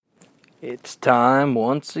It's time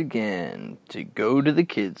once again to go to the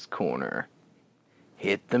kids' corner.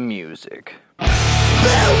 Hit the music. Bear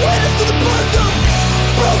witness to the birth of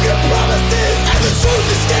broken promises and the truth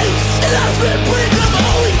escapes. And I've been breaking up the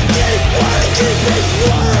holy gate. Word keeping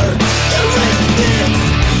words. Erase this.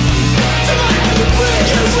 To my every breath.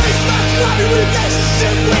 Erase my sloppy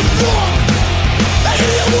relationship with God. And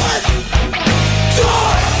it was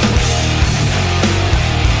dark.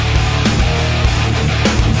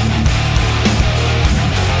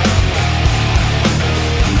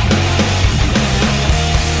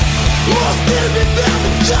 Lost in and found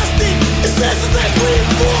injustice. It says that we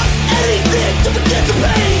enforce anything to forget the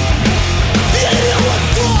pain. The idea was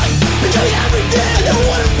taught, becoming everything. I don't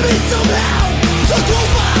want to be somehow. So I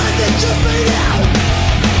close my eyes and just made out.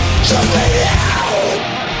 Just made out.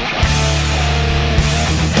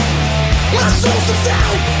 My soul slips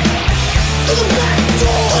out to the back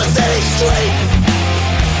door of the city street.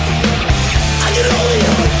 I can only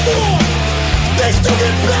hope for things to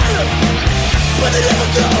get better. But they never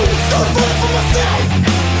do. Don't vote for myself.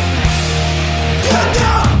 But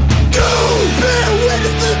now, bear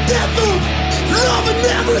witness to the death of love and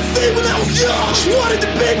everything when I was young. Wanted to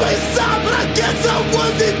be by your side, but I guess I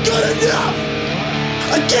wasn't good enough.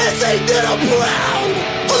 I can't say that I'm proud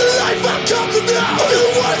of the life I've come to know. I feel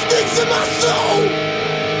the worst things in my soul.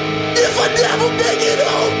 If I never make it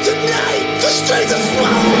home tonight, the streets will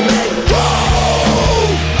swallow me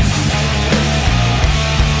whole.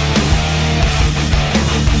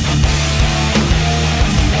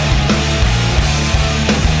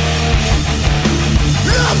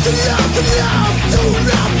 To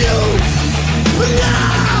love you. But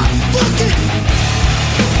now, fuck it.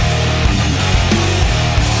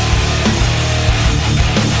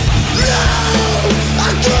 No, I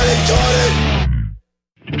couldn't.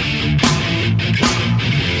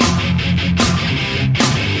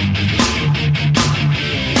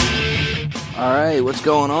 Alright, what's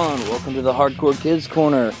going on? Welcome to the Hardcore Kids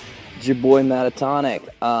Corner. It's your boy Matatonic.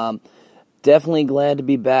 Definitely glad to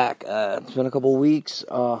be back. It's been a couple weeks,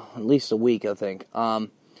 at least a week, I think. I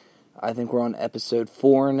think we're on episode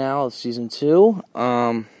 4 now of season 2.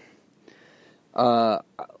 I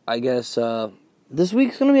guess this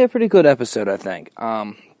week's going to be a pretty good episode, I think.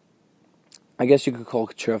 I guess you could call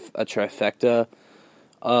it a trifecta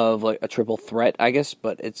of like a triple threat, I guess,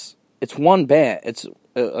 but it's one band. It's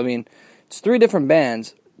 3 different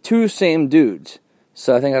bands, 2 same dudes.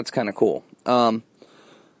 So I think that's kind of cool.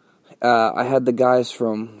 I had the guys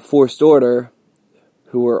from Forced Order,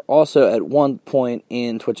 who were also at one point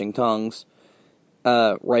in Twitching Tongues,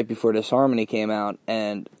 right before Disharmony came out,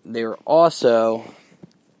 and they were also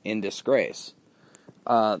in Disgrace.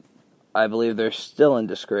 I believe they're still in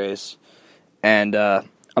Disgrace, and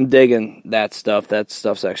I'm digging that stuff. That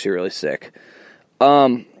stuff's actually really sick.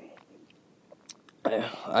 I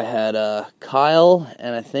had Kyle,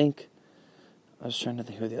 and I was trying to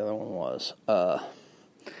think who the other one was.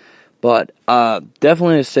 But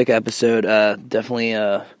definitely a sick episode. Definitely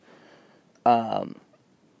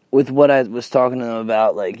with what I was talking to them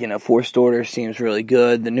about, Forced Order seems really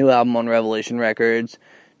good. The new album on Revelation Records,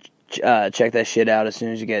 check that shit out as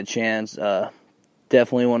soon as you get a chance.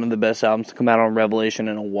 Definitely one of the best albums to come out on Revelation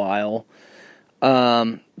in a while.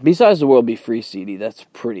 Besides the World Be Free CD, that's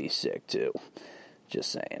pretty sick too.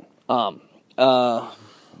 Just saying. Let's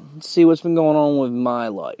see what's been going on with my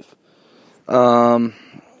life.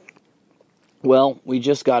 Well, we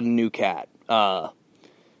just got a new cat. His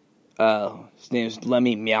name is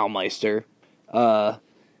Lemmy Meowmeister. Thought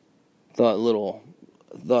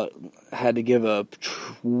had to give a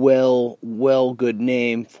good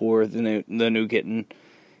name for the new kitten.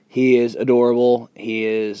 He is adorable. He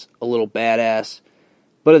is a little badass.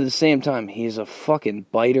 But at the same time, he's a fucking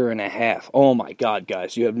biter and a half. Oh my god,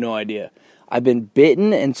 guys, you have no idea. I've been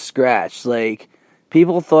bitten and scratched,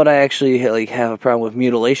 people thought I actually have a problem with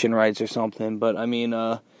mutilation rights or something, but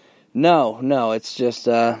no, it's just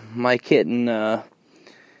my kitten.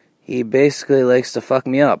 He basically likes to fuck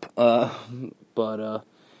me up. But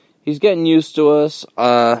he's getting used to us.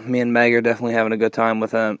 Me and Meg are definitely having a good time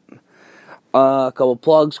with him. A couple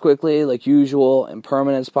plugs quickly, like usual.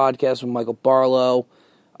 Impermanence podcast with Michael Barlow.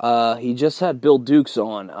 He just had Bill Dukes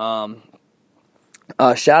on.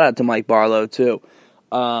 Shout out to Mike Barlow too.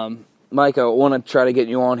 Mike, I want to try to get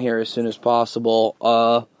you on here as soon as possible.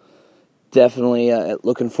 Definitely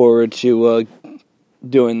looking forward to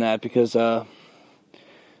doing that because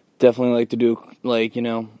definitely like to do,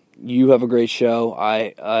 you have a great show.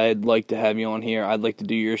 I'd like to have you on here. I'd like to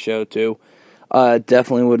do your show too.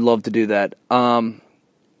 Definitely would love to do that.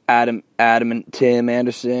 Adam and Tim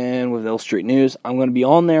Anderson with Ill Street News. I'm going to be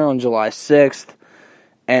on there on July 6th.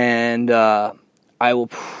 And and I will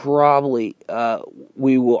probably I'll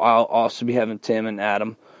also be having Tim and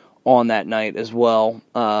Adam on that night as well.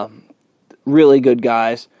 Really good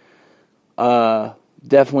guys.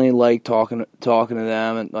 Definitely like talking to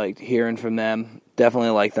them and like hearing from them. Definitely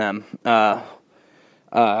like them.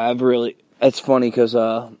 It's funny because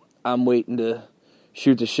I'm waiting to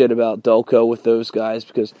shoot the shit about Delco with those guys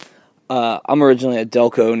because I'm originally a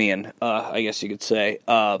Delconian, I guess you could say.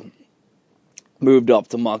 Moved up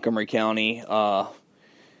to Montgomery County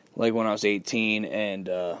like when I was 18, and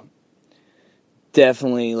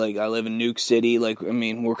definitely like I live in Nuke City. Like, I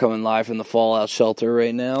mean, we're coming live from the Fallout shelter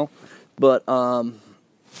right now, but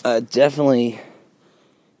definitely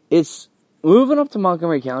it's moving up to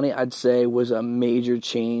Montgomery County. I'd say was a major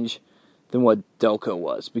change than what Delco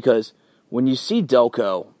was, because when you see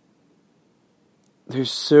Delco, there's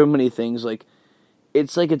so many things, like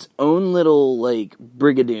it's like its own little like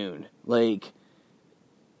brigadoon, like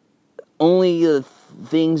only the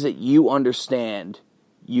things that you understand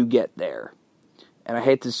you get there. And I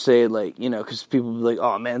hate to say it, like, you know, because people be like,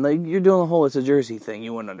 oh man, like you're doing the whole It's a Jersey thing,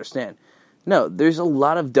 you wouldn't understand. No, there's a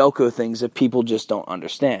lot of Delco things that people just don't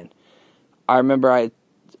understand. I remember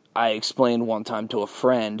I explained one time to a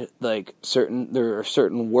friend, like there are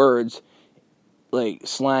certain words, like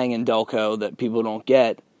slang in Delco that people don't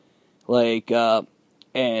get, like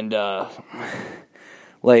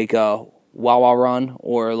Wawa Run,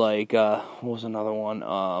 or like what was another one?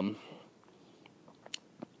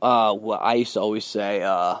 What I used to always say,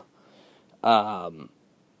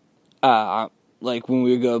 like when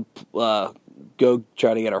we would go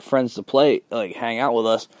try to get our friends to play, like hang out with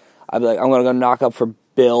us, I'd be like, I'm gonna go knock up for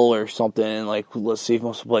Bill or something, and like let's see if he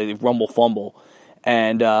wants to play Rumble Fumble.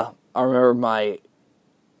 And I remember my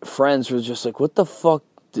friends were just like, what the fuck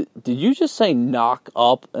did you just say, knock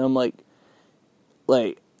up? And I'm like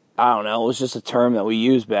I don't know, it was just a term that we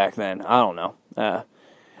used back then. I don't know.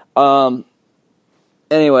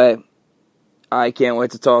 Anyway, I can't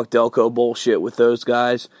wait to talk Delco bullshit with those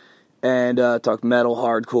guys and talk metal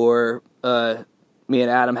hardcore. Me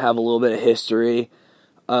and Adam have a little bit of history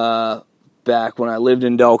back when I lived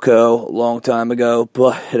in Delco a long time ago,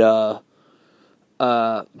 but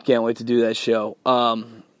can't wait to do that show.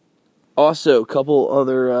 Also, a couple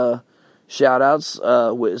other shout-outs,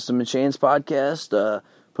 Wisdom and Chains podcast,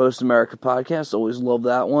 Post America podcast, always love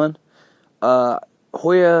that one.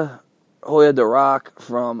 Hoya the Rock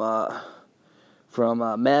from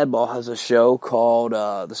Madball has a show called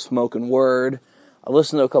The Smoking Word. I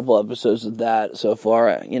listened to a couple episodes of that so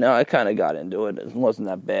far. You know, I kind of got into it. It wasn't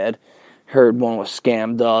that bad. Heard one with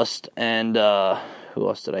Scam Dust, and who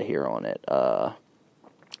else did I hear on it?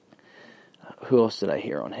 Who else did I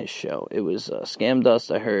hear on his show? It was Scam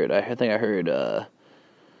Dust. I think I heard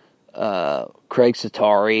Craig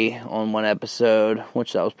Satari on one episode,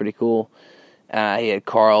 which that was pretty cool. He had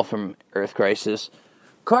Carl from Earth Crisis.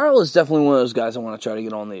 Carl is definitely one of those guys I want to try to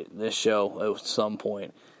get on this show at some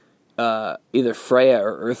point. Either Freya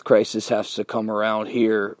or Earth Crisis has to come around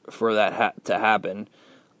here for that to happen.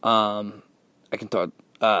 I can talk.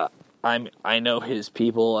 I know his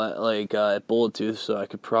people at Bullet Tooth, so I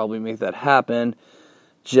could probably make that happen.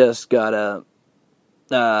 Just gotta,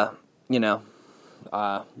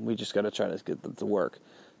 we just gotta try to get that to work,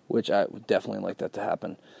 which I would definitely like that to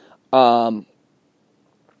happen.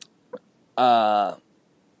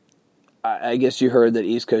 I guess you heard that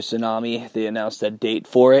East Coast Tsunami, they announced that date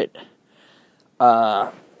for it.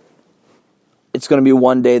 It's going to be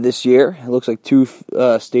one day this year. It looks like 2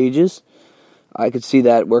 stages. I could see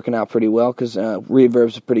that working out pretty well, because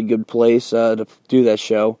Reverb's a pretty good place to do that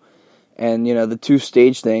show. And, you know, the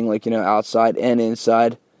 2-stage thing, like, you know, outside and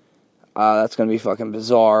inside, that's going to be fucking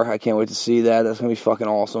bizarre. I can't wait to see that. That's going to be fucking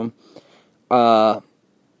awesome. You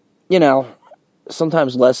know,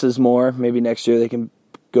 sometimes less is more. Maybe next year they can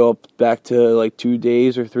go up back to, like, 2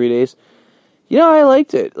 days or 3 days. You know, I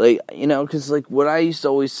liked it. Like, you know, because, like, what I used to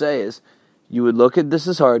always say is, you would look at This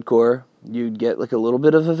Is Hardcore, you'd get, like, a little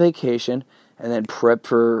bit of a vacation, and then prep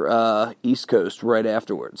for East Coast right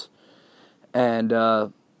afterwards. And,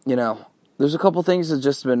 you know, there's a couple things that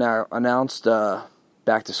just been announced.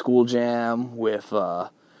 Back to School Jam with, so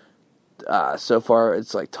far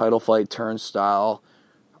it's like Title Fight, Turnstile,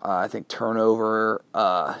 I think Turnover,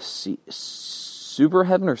 Super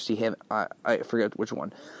Heaven or Sea Heaven, I forget which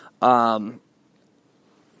one. I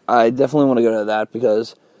definitely want to go to that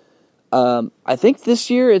because I think this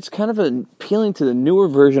year it's kind of appealing to the newer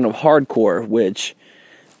version of hardcore, which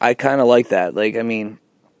I kind of like that. Like, I mean,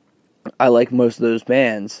 I like most of those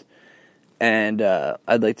bands, and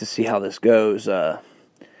I'd like to see how this goes. I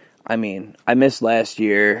mean, I missed last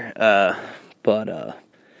year, but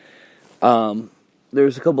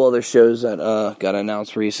there's a couple other shows that got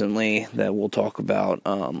announced recently that we'll talk about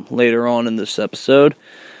later on in this episode.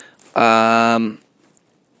 So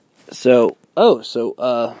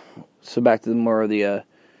back to more of the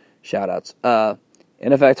shout-outs.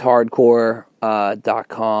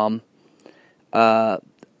 InEffectHardcore.com.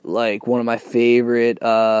 Like one of my favorite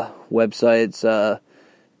websites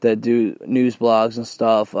that do news blogs and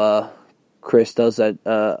stuff. Chris does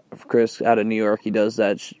that. Chris out of New York, he does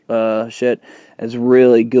that shit. It's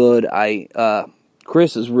really good.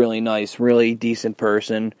 Chris is really nice, really decent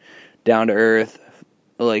person, down to earth,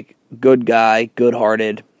 like good guy, good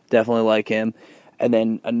hearted. Definitely like him. And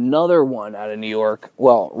then another one out of New York.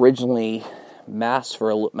 Well, originally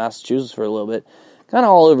Massachusetts for a little bit. Kind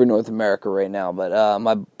of all over North America right now, but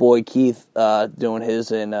my boy Keith doing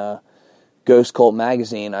his in Ghost Cult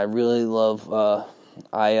magazine. I really love.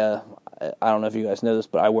 I don't know if you guys know this,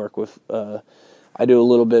 but I work with. I do a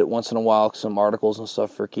little bit once in a while, some articles and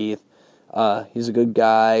stuff for Keith. He's a good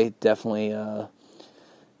guy, definitely. I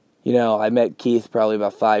met Keith probably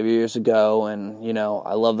about 5 years ago, and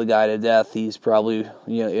I love the guy to death. He's probably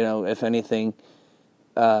if anything.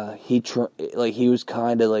 He was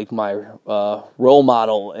kind of like my role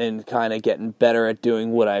model in kind of getting better at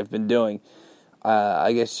doing what I've been doing.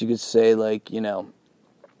 I guess you could say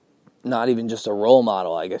not even just a role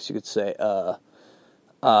model. I guess you could say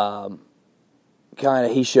kind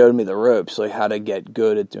of he showed me the ropes, like how to get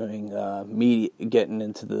good at doing media, getting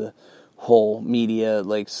into the whole media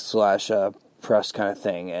slash press kind of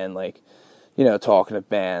thing, and talking to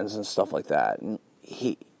bands and stuff like that. And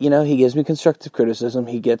he gives me constructive criticism.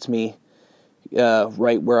 He gets me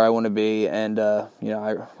right where I want to be. And, I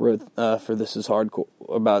wrote for This Is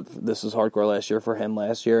Hardcore last year for him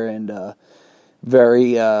last year. And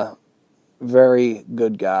very, very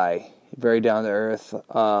good guy. Very down to earth.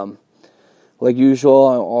 Like usual,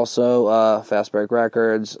 I'm also Fast Break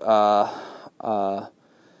Records, Hardcore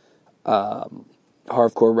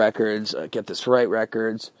Records, Get This Right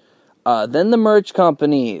Records. Then the merch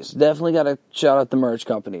companies. Definitely got to shout out the merch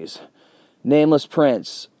companies. Nameless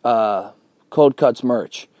Prince, Cold Cuts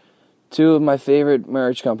Merch. Two of my favorite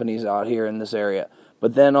merch companies out here in this area.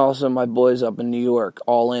 But then also my boys up in New York,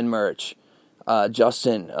 All In Merch.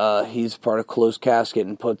 Justin, he's part of Closed Casket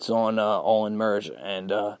and puts on All In Merch.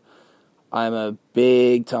 And I'm a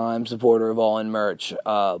big time supporter of All In Merch.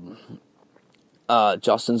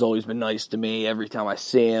 Justin's always been nice to me every time I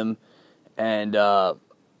see him. And, he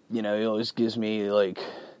always gives me like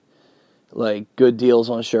good deals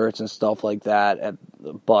on shirts and stuff like that.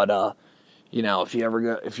 But if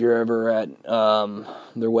you're ever at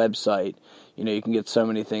their website, you can get so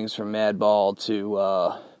many things from Madball to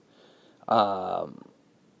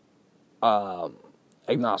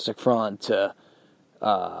Agnostic Front to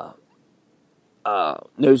No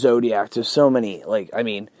Zodiac to so many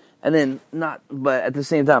but at the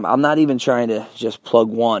same time, I'm not even trying to just plug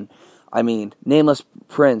one. I mean, Nameless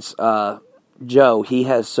Prince, Joe, he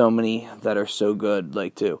has so many that are so good,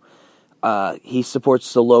 too. He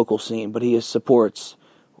supports the local scene, but he supports,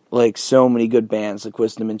 so many good bands, like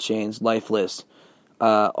Wisdom in Chains, Lifeless,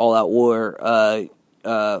 All Out War,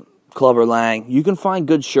 Clubber Lang. You can find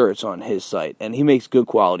good shirts on his site, and he makes good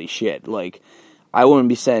quality shit. I wouldn't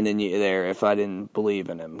be sending you there if I didn't believe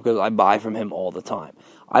in him, because I buy from him all the time.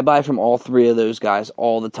 I buy from all three of those guys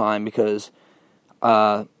all the time, because,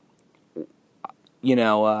 I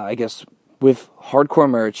guess with hardcore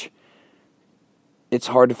merch, it's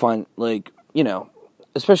hard to find,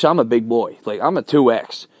 especially I'm a big boy. I'm a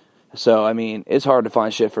 2X. So, it's hard to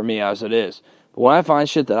find shit for me as it is. But when I find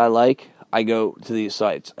shit that I like, I go to these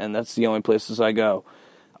sites. And that's the only places I go.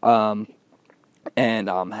 And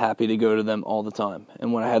I'm happy to go to them all the time.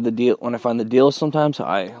 And when I find the deals sometimes,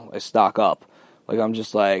 I stock up. I'm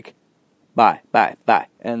just buy.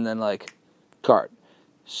 And then, cart.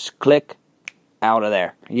 Click. Out of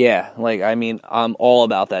there. Yeah, I'm all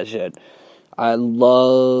about that shit. I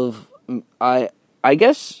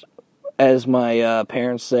guess, as my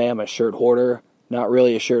parents say, I'm a shirt hoarder. Not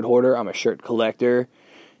really a shirt hoarder, I'm a shirt collector.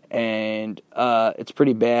 And it's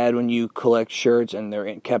pretty bad when you collect shirts and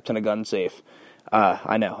they're kept in a gun safe.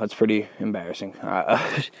 I know, it's pretty embarrassing.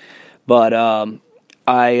 But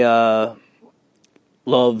I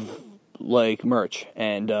love, merch.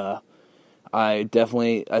 And I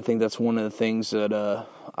think that's one of the things that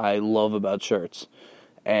I love about shirts,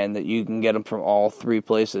 and that you can get them from all three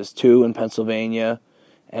places, 2 in Pennsylvania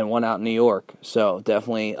and 1 out in New York. So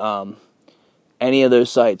definitely any of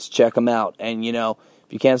those sites, check them out. And if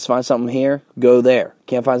you can't find something here, go there.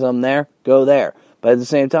 Can't find something there, go there. But at the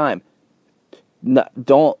same time,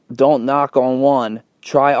 don't knock on one.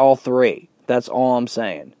 Try all 3. That's all I'm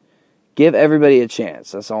saying. give everybody a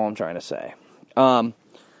chance. That's all I'm trying to say.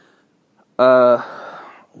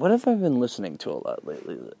 What have I been listening to a lot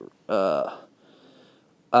lately?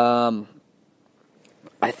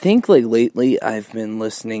 I think, like, lately I've been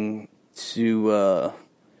listening to,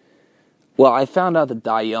 well, I found out that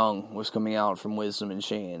Die Young was coming out from Wisdom and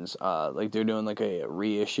Chains. Like, they're doing, like, a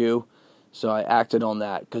reissue. So I acted on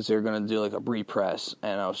that because they're going to do, like, a repress.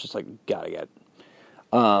 And I was just like, gotta get it.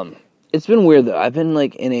 It's been weird, though. I've been,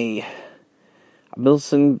 like, I've been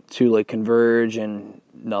listening to, like, Converge and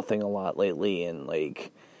Nothing a lot lately. And,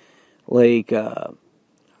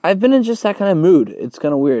 I've been in just that kind of mood. It's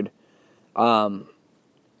kind of weird.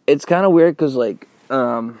 It's kind of weird because, like,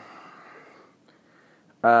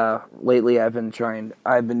 lately I've been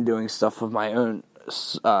doing stuff with my own,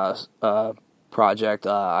 project.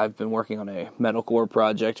 I've been working on a metalcore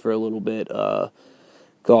project for a little bit,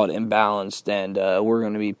 called Imbalanced, and, we're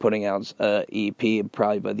going to be putting out a EP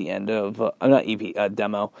probably by the end of, not EP, a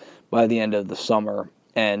demo, by the end of the summer,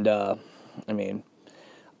 and,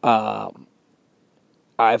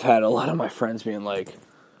 I've had a lot of my friends being like,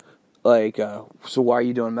 so why are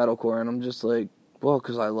you doing metalcore? And I'm just like, well,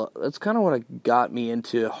 because that's kind of what got me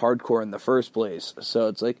into hardcore in the first place. So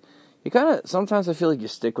it's like, you kind of, sometimes I feel like you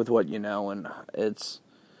stick with what you know, and it's,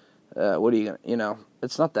 what are you gonna,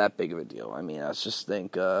 it's not that big of a deal. I mean, I just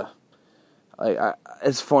think,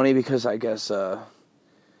 it's funny because I guess,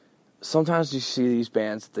 sometimes you see these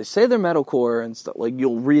bands, they say they're metalcore and stuff, like,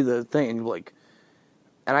 you'll read the thing and you're like,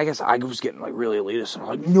 and I guess I was getting, like, really elitist, and I'm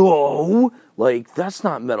like, no, like, that's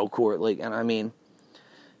not metalcore, like, and I mean,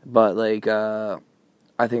 but, like, I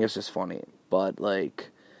think it's just funny, but,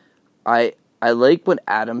 like, I like what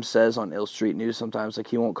Adam says on Ill Street News sometimes, like,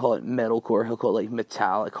 he won't call it metalcore, he'll call it, like,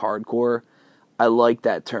 metallic hardcore. I like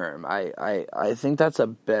that term. I think that's a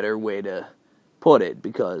better way to put it,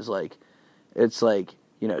 because, like, it's, like,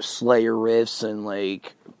 Slayer riffs and,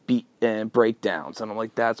 like, beat and breakdowns, and I'm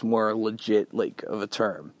like, that's more legit, like, of a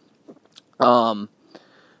term.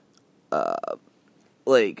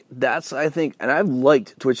 Like, that's, I think, and I've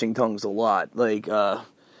liked Twitching Tongues a lot, like,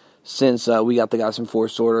 since, we got the guys from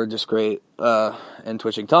Force Order, Disgrace, and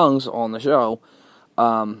Twitching Tongues on the show,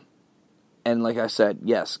 and like I said,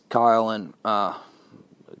 yes, Kyle and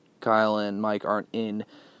Mike aren't in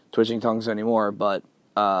Twitching Tongues anymore, but,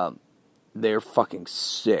 they're fucking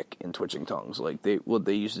sick in Twitching Tongues. Like, what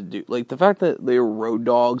they used to do. Like, the fact that they were road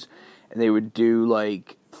dogs and they would do,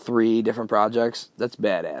 like, 3 different projects, that's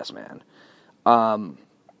badass, man.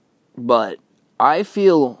 But I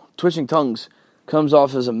feel Twitching Tongues comes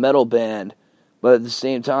off as a metal band, but at the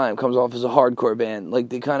same time comes off as a hardcore band. Like,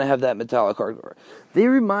 they kind of have that metallic hardcore. They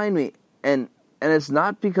remind me, and it's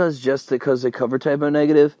not because they covered Typo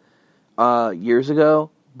Negative years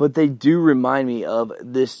ago, but they do remind me of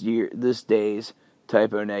this day's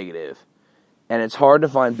Typo Negative. And it's hard to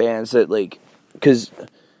find bands that, like, because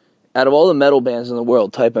out of all the metal bands in the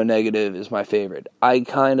world, Typo Negative is my favorite. I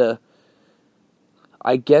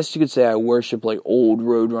guess you could say I worship, like, old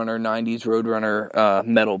Roadrunner, 90s Roadrunner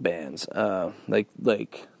metal bands. Like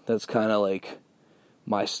that's kind of, like,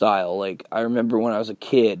 my style. Like, I remember when I was a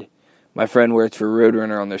kid, my friend worked for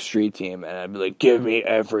Roadrunner on their street team, and I'd be like, give me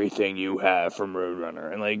everything you have from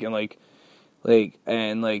Roadrunner. And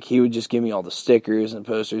he would just give me all the stickers and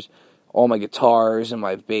posters. All my guitars and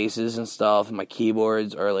my basses and stuff, and my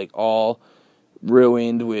keyboards are, like, all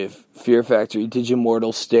ruined with Fear Factory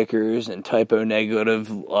Digimortal stickers and Typo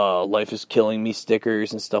Negative Life is Killing Me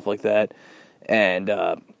stickers and stuff like that. And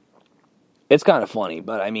it's kind of funny,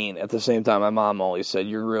 but I mean, at the same time, my mom always said,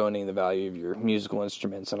 you're ruining the value of your musical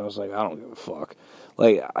instruments, and I was like, I don't give a fuck.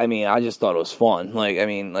 Like, I mean, I just thought it was fun. Like, I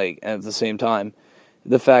mean, like, at the same time,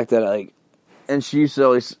 the fact that, like, and she used to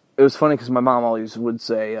always, it was funny because my mom always would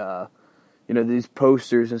say, these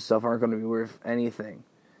posters and stuff aren't going to be worth anything.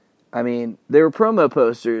 I mean, they were promo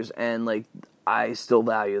posters, and, like, I still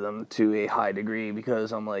value them to a high degree,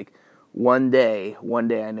 because I'm like, one day I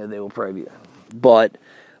know they will probably be, but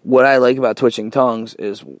what I like about Twitching Tongues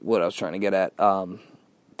is what I was trying to get at.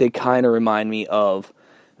 They kind of remind me of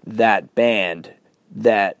that band,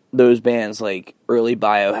 those bands like early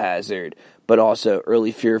Biohazard, but also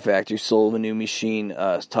early Fear Factory, Soul of a New Machine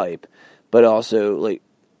type, but also like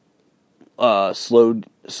Slow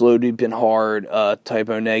Deep and Hard,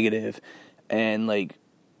 Typo Negative, and like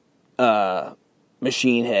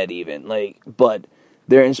Machine Head even, like, but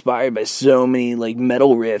they're inspired by so many, like,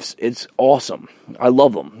 metal riffs. It's awesome. I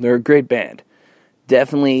love them. They're a great band.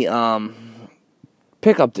 Definitely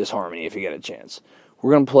pick up Disharmony if you get a chance.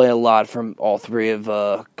 We're going to play a lot from all 3 of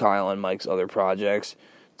Kyle and Mike's other projects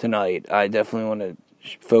tonight. I definitely want to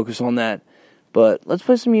focus on that. But let's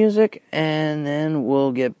play some music, and then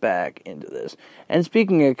we'll get back into this. And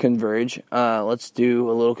speaking of Converge, let's do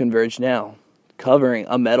a little Converge now, covering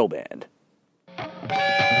a metal band.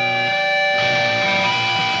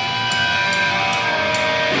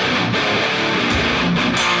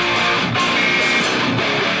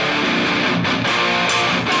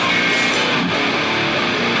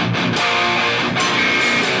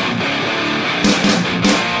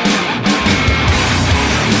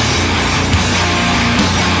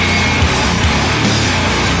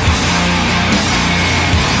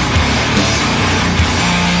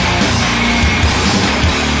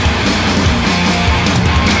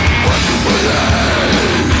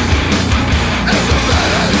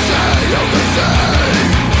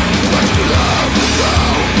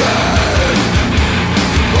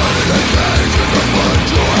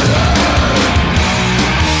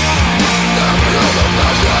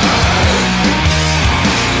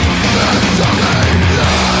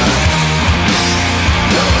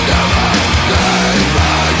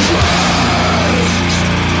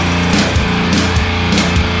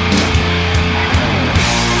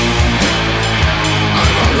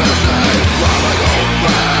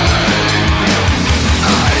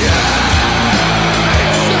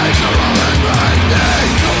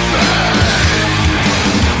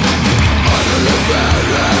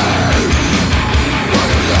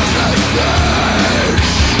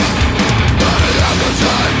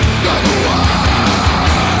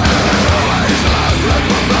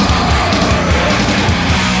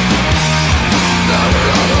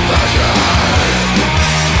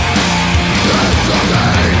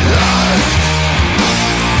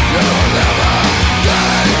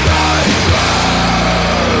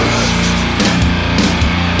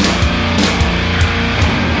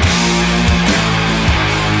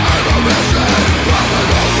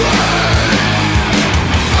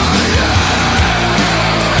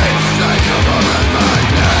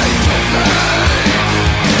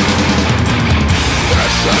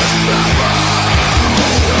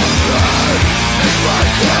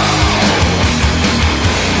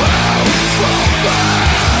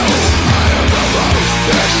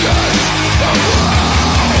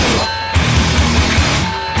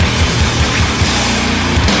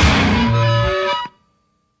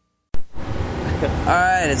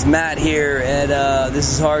 It's Matt here, and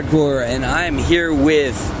this is Hardcore, and I'm here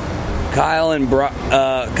with Kyle and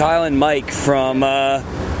Mike from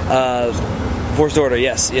Forced Order.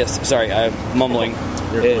 Yes. Sorry, I'm mumbling.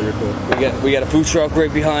 You're cool. We got a food truck right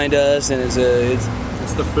behind us, and it's the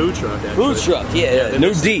food truck. Actually. Food truck. Yeah.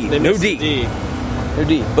 No D.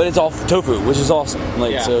 But it's all tofu, which is awesome.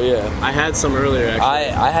 So yeah. I had some earlier. Actually,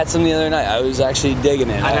 I had some the other night. I was actually digging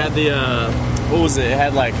it. I had the what was it? It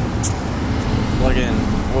had like what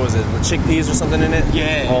was it? The chickpeas or something in it?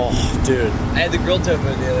 Yeah. Oh, dude. I had the grilled tofu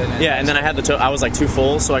the other night. Yeah, and then I had I was like too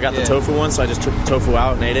full, so I got the tofu one, so I just took the tofu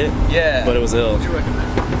out and ate it. Yeah. But it was ill. What would you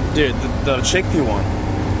recommend? Dude, the chickpea one.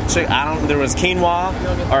 There was quinoa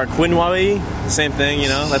or quinoa, same thing, you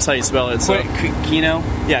know. That's how you spell it. So. Quino?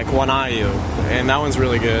 Yeah, quinoa, and that one's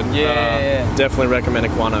really good. Yeah. Definitely recommend a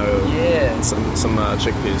quinoa. Yeah. And some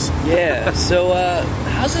chickpeas. Yeah. So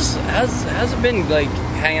how's it been like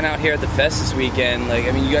hanging out here at the fest this weekend? Like,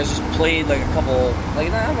 I mean, you guys just played like about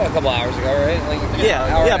a couple hours ago, right?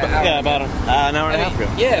 About an hour and a half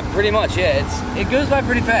ago. Yeah, pretty much. Yeah, it goes by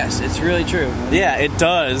pretty fast. It's really true. Yeah, it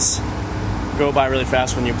does go by really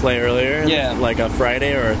fast when you play earlier, like a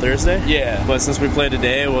Friday or a Thursday. Yeah. But since we played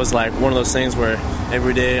today, it was like one of those things where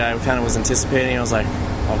every day I kind of was anticipating. I was like,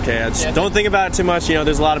 okay, I just don't think about it too much. You know,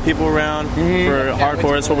 there's a lot of people around for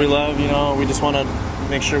hardcore. It's what we love. You know, we just want to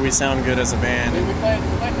make sure we sound good as a band. We played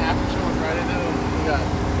an after show on Friday though. We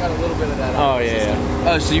got a little bit of that. Oh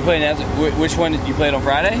yeah. Oh, so you played an after? Which one did you play on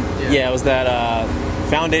Friday? Yeah, it was that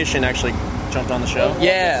Foundation actually jumped on the show.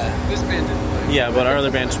 Yeah. This band didn't play. Yeah, but our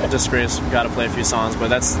other band, Disgrace, got to play a few songs, but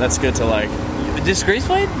that's good to like. Disgrace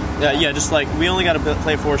played? Yeah, just like we only got to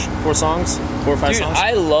play four songs, 4 or 5 songs.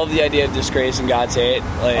 I love the idea of Disgrace and God's Hate.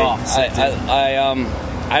 Like,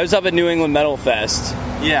 I was up at New England Metal Fest.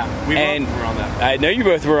 Yeah, we both were on that. I know you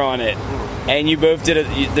both were on it, and you both did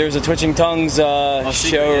there was a Twitching Tongues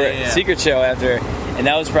secret show after, and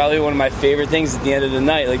that was probably one of my favorite things at the end of the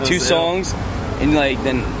night. Like 2 songs. And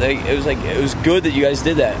it was good that you guys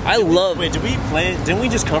did that. Wait, didn't we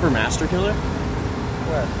just cover Master Killer?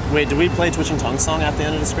 What? Wait, did we play Twitching Tongue song at the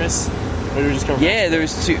end of Disgrace? Or did we just cover Master there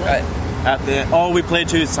was 2 we played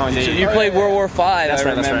 2 songs. You played World War V, I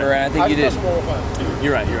remember, and I think you did.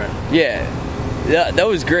 You're right. Yeah, that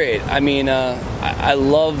was great. I mean, I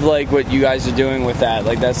love like what you guys are doing with that.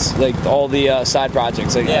 Like that's like all the side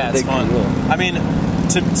projects. Like, it's fun. Cool. I mean,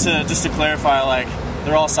 just to clarify, like,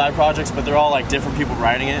 they're all side projects, but they're all like different people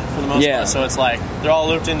writing it for the most part. So it's like they're all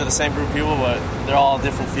looped into the same group of people, but they're all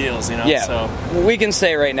different feels, you know. Yeah. So we can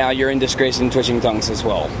say right now you're in Disgrace and Twitching Tongues as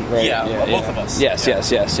well, right? Yeah, both of us. Yes,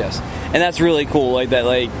 yes, and that's really cool. Like that,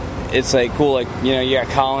 like it's like cool. Like you know, you got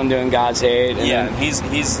Colin doing God's Hate. And yeah, then,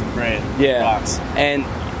 he's great. Yeah, rocks. And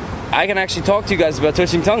I can actually talk to you guys about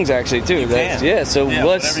Twitching Tongues actually too. So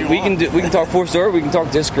we can talk Forced Order, we can talk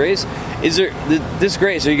Disgrace. Is there the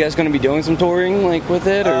Disgrace? Are you guys going to be doing some touring like with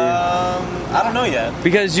it, or I don't know yet.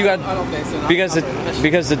 Because you got I don't think so.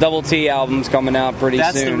 because the Double T album's coming out pretty soon.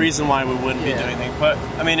 That's the reason why we wouldn't be doing anything. But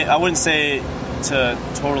I mean, I wouldn't say to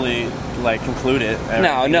totally like conclude it.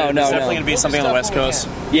 No. There's definitely going to be something on the West Coast.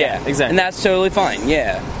 Yeah, exactly, and that's totally fine.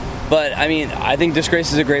 Yeah. But I mean, I think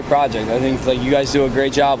Disgrace is a great project. I think like you guys do a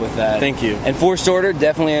great job with that. Thank you. And Forced Order,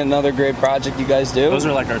 definitely another great project you guys do. Those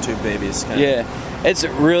are like our two babies. Yeah, it's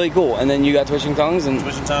really cool. And then you got Twitching Tongues, and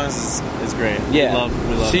Twitching Tongues is great. Yeah,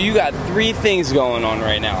 we love. So you got 3 things going on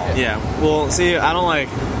right now. Yeah. Well, see,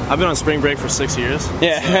 I've been on spring break for 6 years.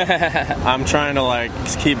 Yeah. So I'm trying to like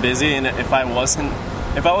keep busy, and if I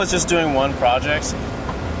was just doing one project,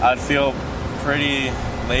 I'd feel pretty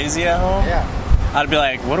lazy at home. Yeah. I'd be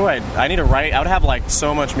like, what do I need to write? I would have like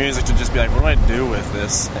so much music to just be like, what do I do with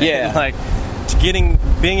this? Yeah. And, like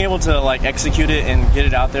being able to like execute it and get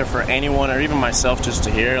it out there for anyone or even myself just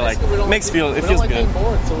to hear, like feels good. Being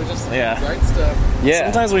bored, so we just write stuff. Yeah.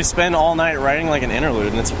 Sometimes we spend all night writing like an interlude,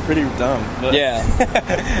 and it's pretty dumb. But Yeah.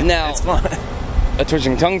 Now, it's fun. A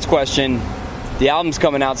Twitching Tongues question. The album's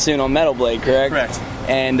coming out soon on Metal Blade, correct? Correct.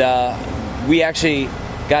 And we actually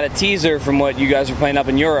got a teaser from what you guys were playing up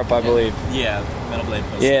in Europe, I believe. Yeah, Metal Blade.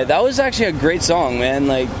 Yeah, that was actually a great song, man.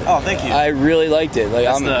 Like, oh, thank you. I really liked it. Like,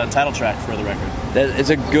 that's the title track for the record. It's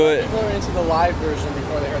a good. People are into the live version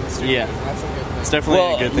before they heard the studio. Yeah, That's a good thing. it's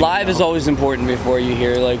definitely a good thing. Live is always important before you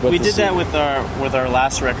hear like what we did that with our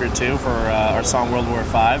last record too for our song World War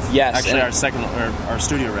V. Yes, actually our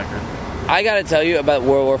studio record. I got to tell you about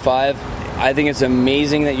World War V. I think it's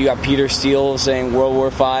amazing that you got Peter Steele saying World War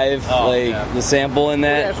V, the sample in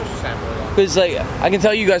that. Because like I can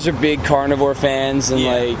tell you guys are big Carnivore fans and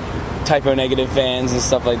like Typo Negative fans and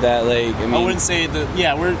stuff like that. Like I wouldn't say that.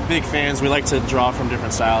 Yeah, we're big fans. We like to draw from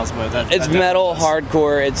different styles, but it's metal,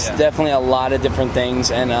 hardcore. It's definitely a lot of different things,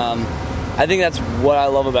 and I think that's what I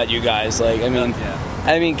love about you guys. Like I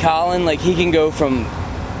mean, Colin, like he can go from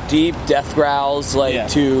deep death growls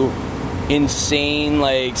to insane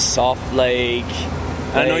like soft like.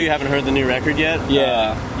 I know you haven't heard the new record yet.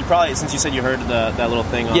 Yeah. You probably, since you said you heard that little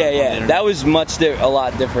thing on the internet. That was a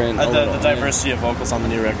lot different. The diversity of vocals on the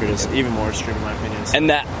new record is even more extreme in my opinion. So. And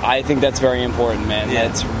that, I think that's very important, man. Yeah.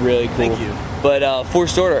 That's really cool. Thank you. But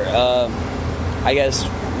Forced Order, I guess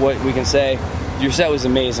what we can say, your set was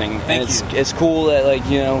amazing. Thank you. It's cool that, like,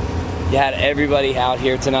 you know, you had everybody out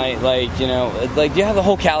here tonight. Like, you know, like you have the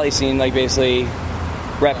whole Cali scene, like, basically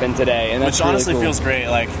repping today. And that's Which honestly really cool. feels great.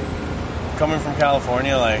 Like, coming from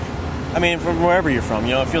California, like, I mean, from wherever you're from,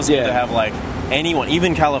 you know, it feels good to have, like, anyone,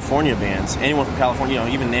 even California bands, anyone from California, you know,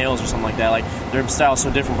 even Nails or something like that, like, their style's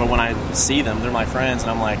so different, but when I see them, they're my friends,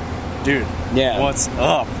 and I'm like, dude, what's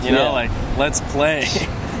up? You know, like, let's play.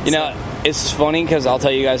 You know, it's funny, because I'll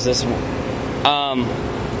tell you guys this.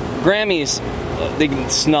 Grammys, they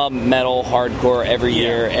snub metal hardcore every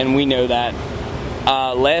year, and we know that.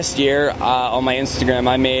 Last year, on my Instagram,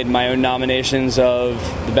 I made my own nominations of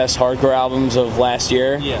the best hardcore albums of last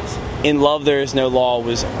year. Yes. In Love There Is No Law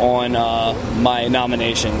was on my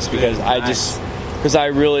nominations because because I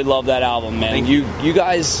really love that album, man. Thank you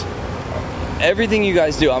guys, everything you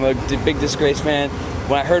guys do, I'm a big Disgrace fan.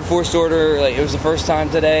 When I heard Forced Order, like it was the first time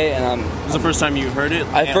today, and it was the first time you heard it.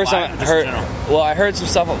 I heard some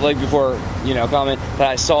stuff like before, you know, comment, but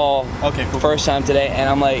I saw first time today, and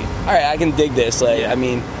I'm like, all right, I can dig this. Like, I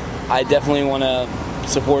mean, I definitely want to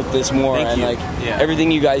support this more,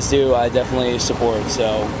 everything you guys do, I definitely support.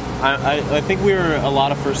 So I think we were a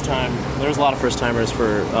lot of first timers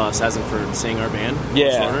for us as in for seeing our band.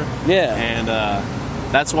 Forced Order. And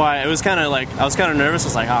that's why it was kind of like I was kind of nervous. I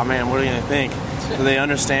was like, oh man, what are they gonna think? Do they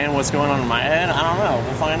understand what's going on in my head? I don't know.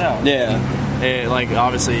 We'll find out. Yeah. Like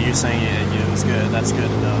obviously you saying it was good. That's good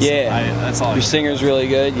to know. Yeah. So that's all. Your singer's really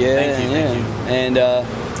good. Yeah. Thank you. And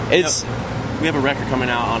it's we have a record coming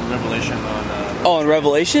out on Revelation on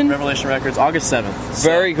Revelation Records, August 7th. So,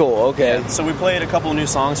 very cool. Okay. Yeah, so we played a couple of new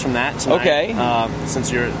songs from that tonight. Okay.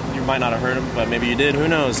 Since you might not have heard them, but maybe you did. Who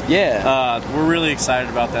knows? Yeah. We're really excited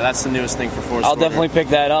about that. That's the newest thing for Forced I'll Order. definitely pick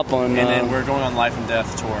that up on. And then we're going on Life and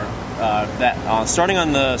Death tour. starting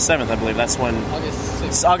on the 7th, I believe. That's when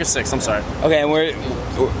August 6th. I'm sorry. Okay, and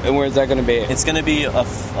where is that going to be? It's going to be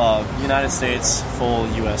a United States full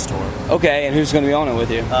U.S. tour. Okay, and who's going to be on it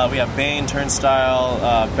with you? We have Bane,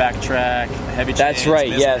 Turnstile, Backtrack, Heavy Chains. That's right.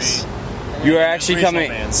 Misery. Yes, you are actually coming.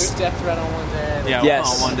 There's Death Threat on one day. Yeah,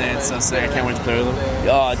 yes. on one day. It's so sick. I can't wait to play with them.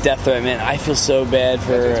 Oh, Death Threat, man! I feel so bad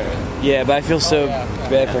for. Yeah, but I feel so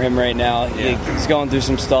bad for him right now. Yeah. He's going through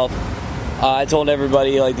some stuff. I told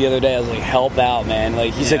everybody like the other day, I was like, help out, man.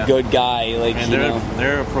 Like he's a good guy. Like and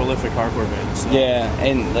they're a prolific hardcore band. So. Yeah,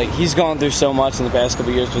 and like he's gone through so much in the past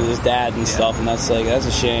couple of years with his dad and stuff, and that's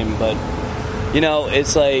a shame. But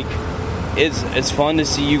it's like it's fun to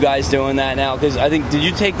see you guys doing that now, because I think, did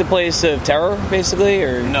you take the place of Terror basically,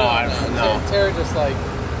 or no? Terror just like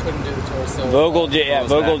couldn't do the tour. So Vogel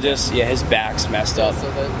his back's messed up. So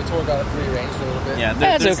the tour got rearranged a little bit. Yeah,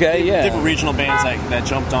 that's okay. Yeah, different regional bands that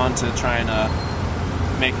jumped on to try and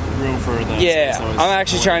make room for the. Yeah, I'm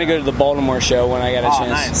actually trying to go to the Baltimore show when I got a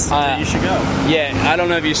chance. Nice. You should go. Yeah, I don't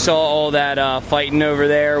know if you saw all that fighting over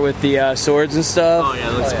there with the swords and stuff. Oh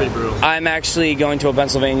yeah, it looks pretty brutal. I'm actually going to a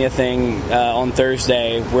Pennsylvania thing on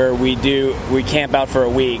Thursday where we camp out for a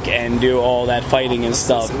week and do all that fighting and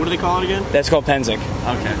stuff. What do they call it again? That's called Penzic.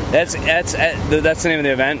 Okay. That's the name of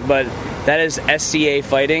the event, but that is SCA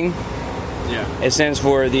Fighting. Yeah. It stands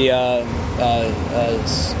for the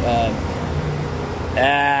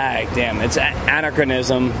it's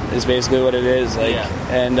anachronism is basically what it is.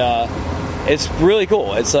 And it's really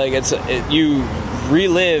cool. It's like you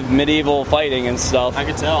relive medieval fighting and stuff. I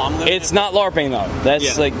can tell. It's not LARPing though.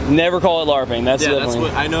 That's never call it LARPing. That's that's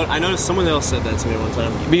what I know. I noticed someone else said that to me one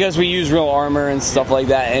time. Because we use real armor and stuff like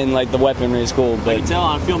that, and like the weaponry is cool. But I can tell.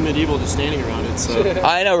 I feel medieval just standing around it. So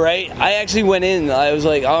I know, right? I actually went in. I was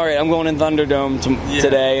like, all right, I'm going in Thunderdome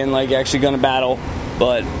today, and like actually going to battle.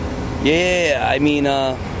 But yeah, I mean,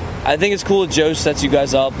 I think it's cool that Joe sets you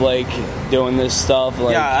guys up, like doing this stuff.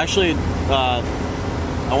 Like, yeah, actually,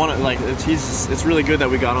 I want to it's really good that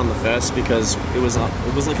we got on the fest, because it was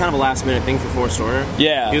kind of a last minute thing for Forced Order.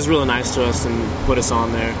 Yeah, he was really nice to us and put us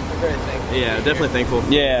on there. I'm very thankful. Yeah, definitely thankful.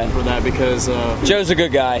 For that, because Joe's a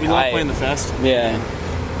good guy. We love playing the fest. Yeah,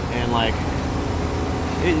 and like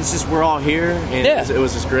it's just we're all here, and it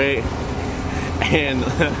was just great. And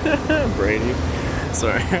Brady.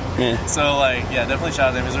 Sorry. Yeah. So definitely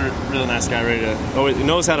shout out to him. He's a really nice guy. He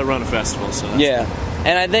knows how to run a festival. So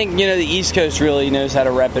and I think the East Coast really knows how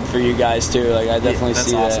to rep it for you guys too. Like I definitely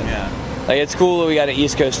see awesome, that. Yeah. Like it's cool that we got an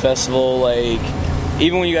East Coast festival. Like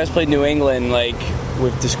even when you guys played New England, like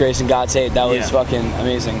with Disgrace and God's Hate, that was fucking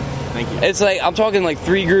amazing. Thank you. It's like I'm talking like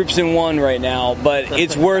 3 groups in one right now, but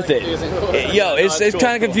it's worth it. It's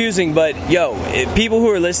kind of confusing, but people who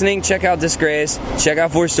are listening, check out Disgrace, check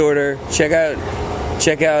out Forced Order, check out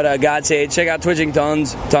God's Hate, check out Twitching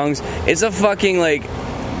Tongues. It's a fucking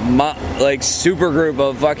like super group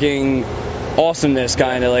of fucking awesomeness,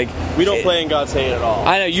 kind of like. We don't play in God's Hate at all.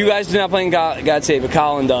 I know you guys do not play in God's Hate, but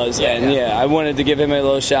Colin does, I wanted to give him a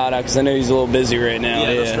little shout out because I know he's a little busy right now.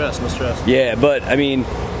 Yeah, no stress. Yeah, but I mean,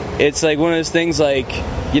 it's like one of those things like.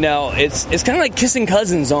 It's kind of like kissing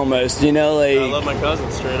cousins almost, like... I love my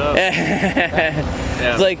cousins, straight up.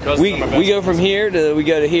 It's like, we go from here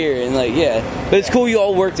to here, and But it's cool you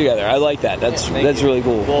all work together. I like that. That's really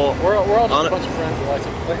cool. Well, we're all just a bunch of friends that like to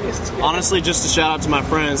play this together. Honestly, just to shout out to my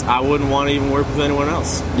friends, I wouldn't want to even work with anyone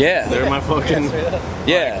else. Yeah. They're my fucking...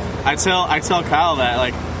 I tell Kyle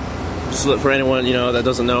that, just for anyone that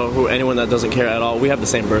doesn't know, anyone that doesn't care at all, we have the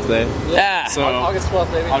same birthday. Yeah. So August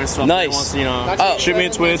 12th, baby. August 12th. Nice. Shoot me a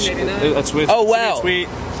Twitch. Oh wow. Tweet.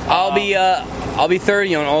 I'll be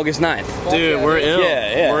 30 on August 9th. Dude, we're ill.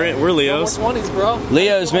 Yeah. We're Leos. 20s, bro.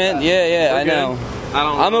 Leos, man. Yeah. I know.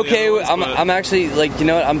 I'm okay with. I'm actually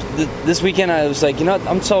this weekend. I was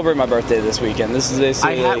I'm celebrating my birthday this weekend. This is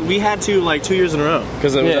basically. We had to 2 years in a row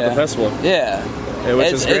because it was at the festival. Yeah.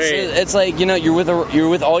 Which is great. It's like you're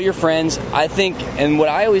with all your friends. I think, and what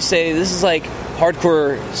I always say, this is like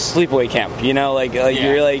hardcore sleepaway camp. You're like.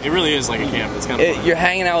 It really is like a camp. It's kind of fun. You're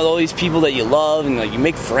hanging out with all these people that you love, and you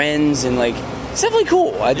make friends, and it's definitely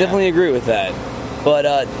cool. I definitely agree with that.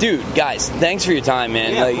 But dude, guys, thanks for your time,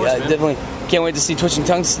 man. Yeah, of course, man. Definitely. Can't wait to see Twitching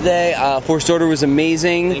Tongues today. Forced Order was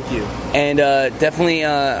amazing. Thank you. And definitely,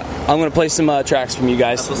 I'm going to play some tracks from you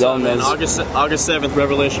guys. August 7th,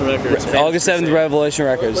 Revelation Records. August 7th, Revelation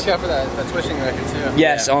Records. Look out for that Twitching record, too.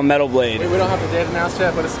 Yes, on Metal Blade. We don't have the date announced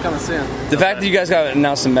yet, but it's coming soon. The fact that you guys got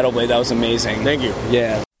announced in Metal Blade, that was amazing. Thank you.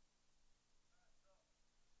 Yeah.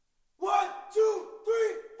 1, 2, 3,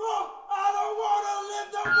 4. I don't wanna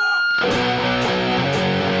live no more.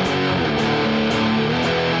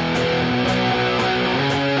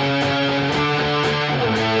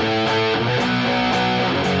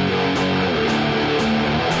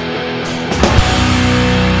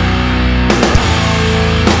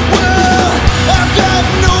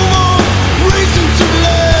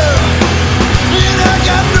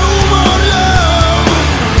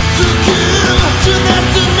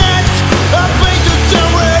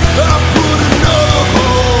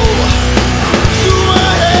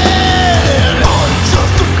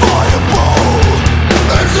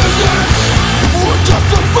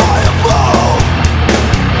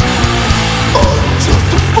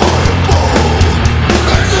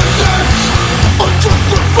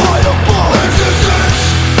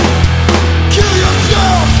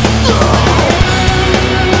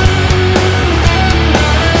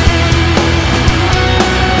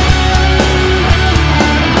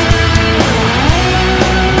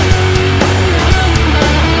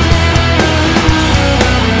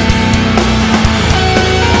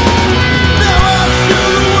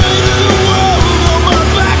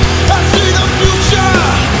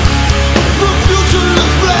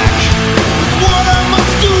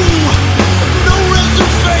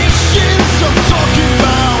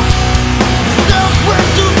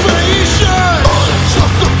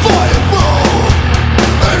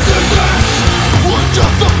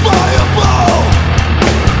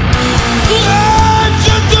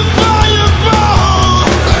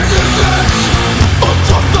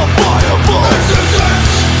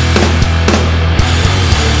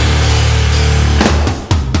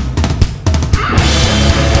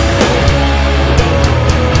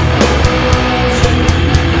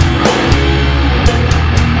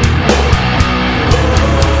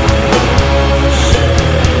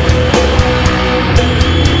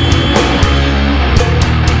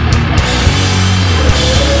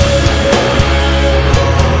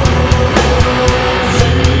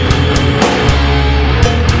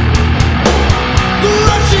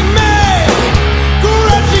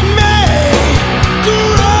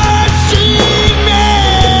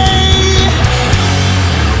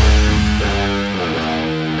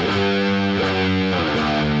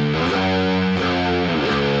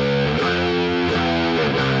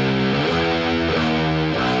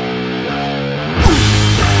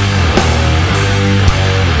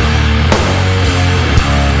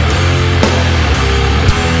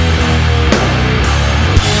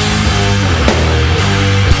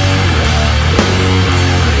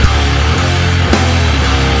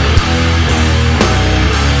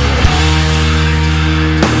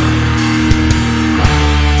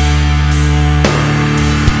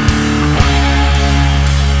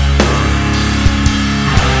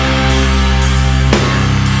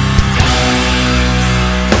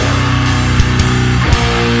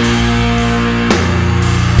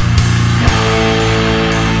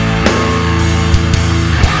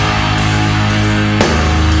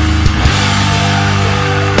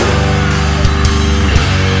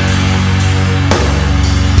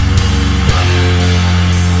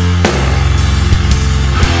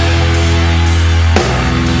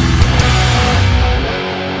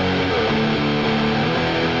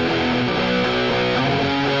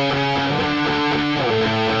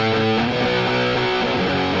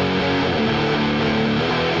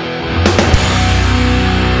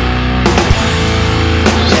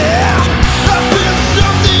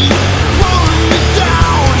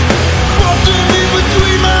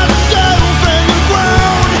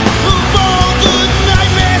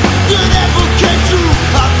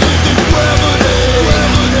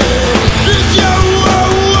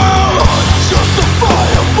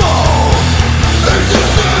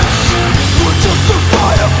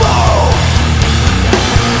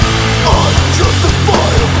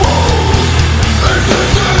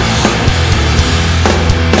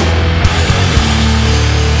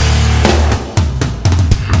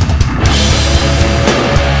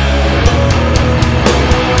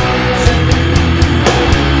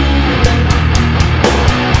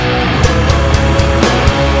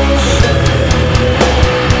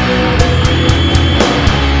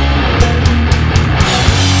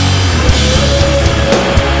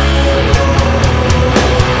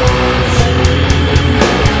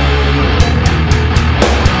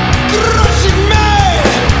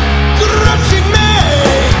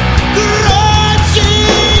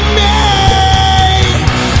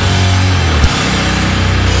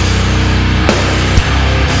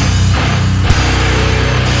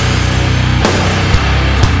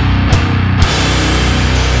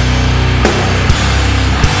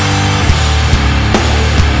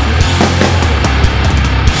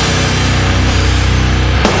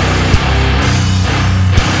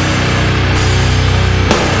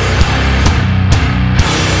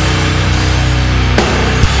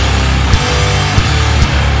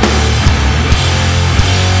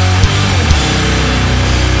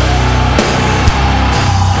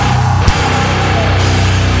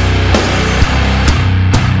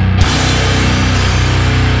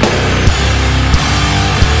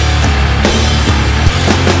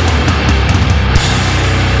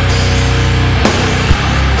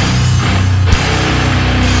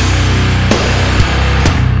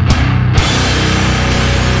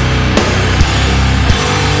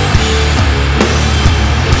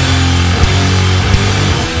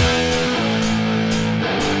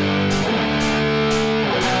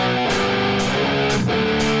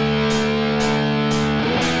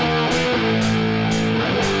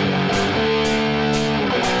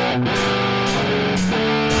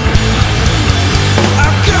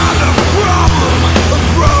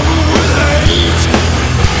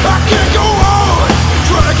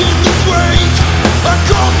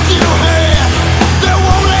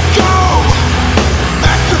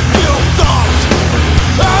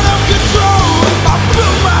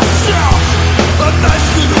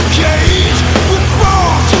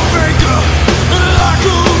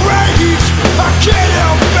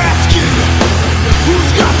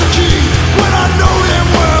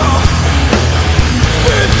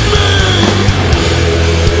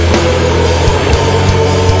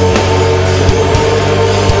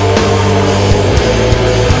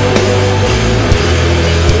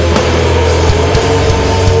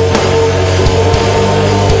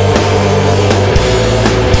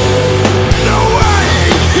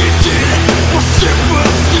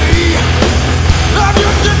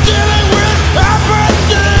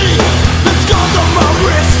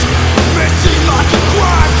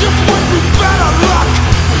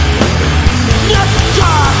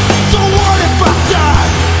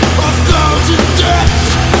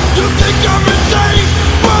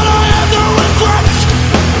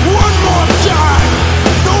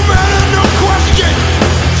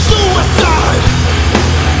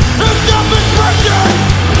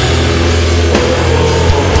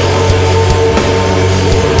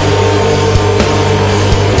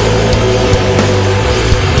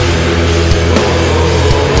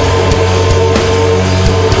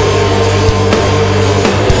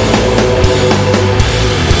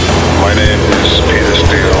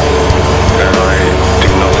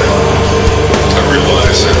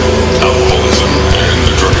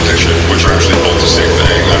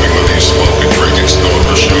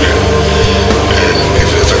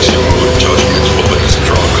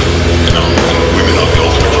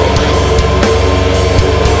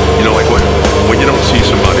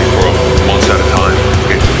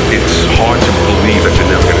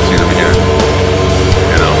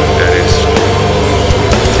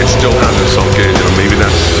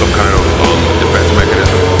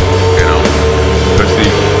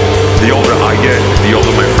 get, the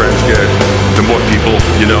older my friends get, the more people,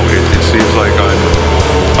 it seems like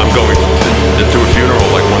I'm going to a funeral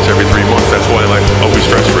like once every 3 months. That's why I always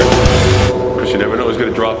dress for it. Because you never know who's going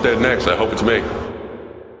to drop dead next. I hope it's me.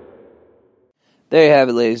 There you have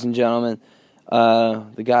it, ladies and gentlemen.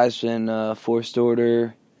 The guys in Forced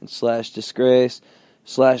Order / Disgrace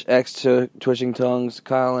 / Twitching Tongues,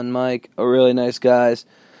 Kyle and Mike, are really nice guys.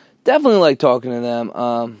 Definitely like talking to them.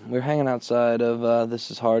 We were hanging outside of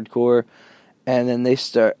This Is Hardcore, and then I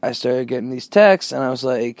started getting these texts, and I was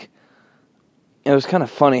like, it was kind of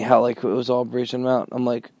funny how like it was all breaching them out. I'm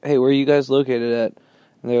like, hey, where are you guys located at?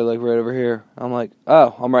 And they were like, right over here. I'm like,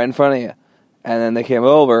 oh, I'm right in front of you. And then they came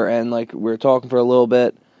over, and like we were talking for a little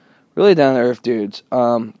bit. Really down to earth dudes.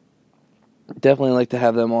 Definitely like to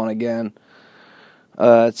have them on again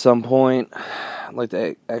at some point. I'd like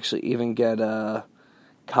to actually even get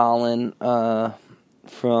Colin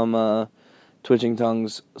from Twitching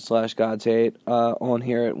Tongues / God's Hate on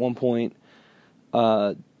here at one point.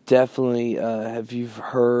 Definitely, have you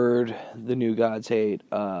heard the new God's Hate?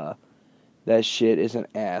 That shit is an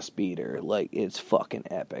ass beater. Like, it's fucking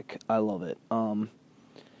epic. I love it.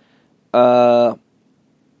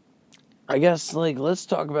 I guess, like, let's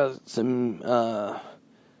talk about some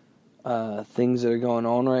things that are going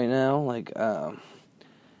on right now.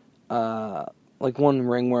 Like one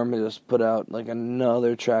Ringworm just put out, like,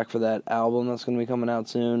 another track for that album that's going to be coming out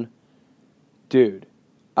soon. Dude,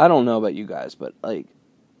 I don't know about you guys, but, like,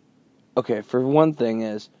 okay, for one thing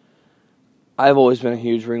is, I've always been a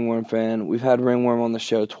huge Ringworm fan. We've had Ringworm on the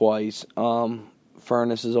show twice.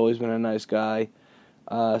 Furnace has always been a nice guy.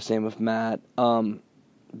 Same with Matt.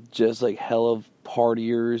 Just like hell of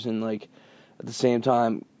partiers and like at the same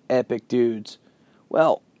time epic dudes.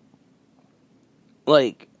 Well,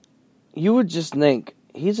 like you would just think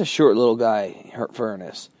he's a short little guy,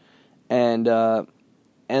 Furnace, and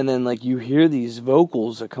then like you hear these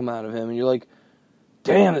vocals that come out of him, and you're like,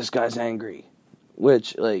 damn, this guy's angry.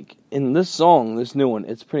 Which like in this song, this new one,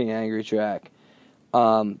 it's a pretty angry track.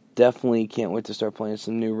 Definitely can't wait to start playing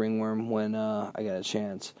some new Ringworm when I get a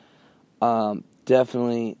chance.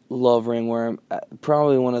 Definitely love Ringworm.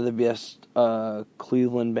 Probably one of the best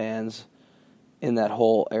Cleveland bands in that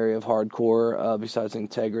whole area of hardcore, besides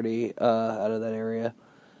Integrity, out of that area.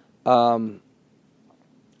 I'm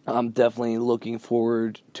definitely looking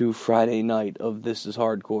forward to Friday night of This Is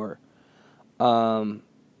Hardcore.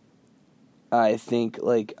 I think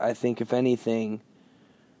if anything,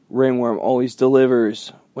 Ringworm always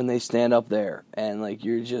delivers when they stand up there, and like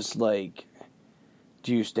you're just like,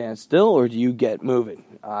 do you stand still or do you get moving?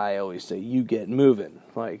 I always say you get moving.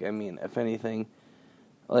 Like, I mean, if anything,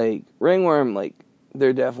 like Ringworm, like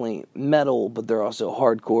they're definitely metal, but they're also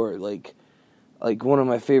hardcore. Like one of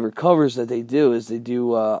my favorite covers that they do is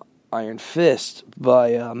Iron Fist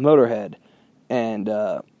by Motorhead, and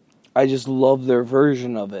I just love their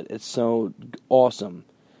version of it. It's so awesome.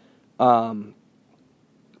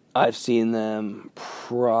 I've seen them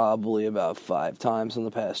probably about 5 times in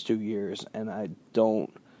the past 2 years, and I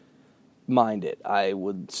don't mind it. I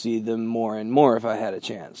would see them more and more if I had a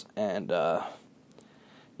chance. And,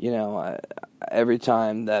 every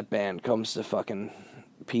time that band comes to fucking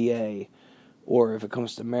PA, or if it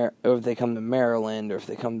comes to or if they come to Maryland, or if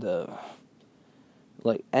they come to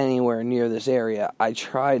like anywhere near this area, I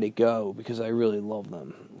try to go because I really love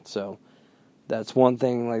them. So that's one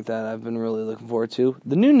thing like that I've been really looking forward to.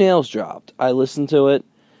 The new Nails dropped. I listened to it.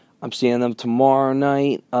 I'm seeing them tomorrow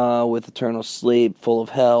night with Eternal Sleep, Full of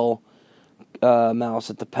Hell, Malice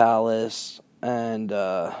at the Palace, and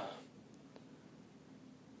who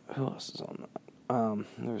else is on that?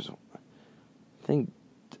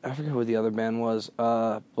 I forget who the other band was,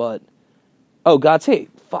 but God's Hate.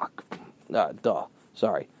 Fuck. Duh.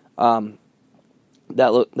 Sorry.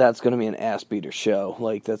 That's gonna be an ass beater show.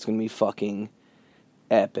 Like, that's gonna be fucking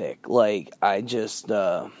epic. Like, I just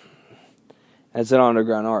it's an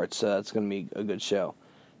Underground Arts, so it's gonna be a good show.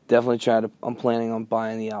 Definitely I'm planning on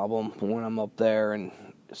buying the album when I'm up there and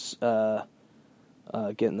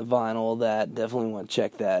getting the vinyl of that. Definitely want to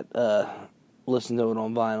check that. Listen to it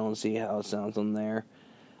on vinyl and see how it sounds on there.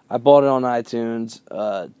 I bought it on iTunes.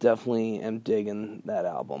 Definitely am digging that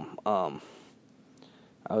album. I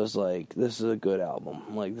was like, this is a good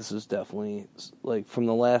album. Like, this is definitely, like, from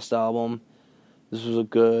the last album, this was a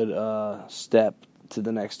good step to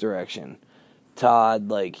the next direction. Todd,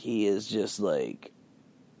 like, he is just, like,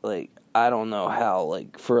 I don't know how,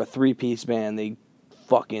 like, for a 3-piece band, they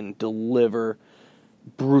fucking deliver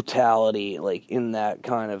brutality, like, in that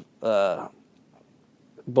kind of,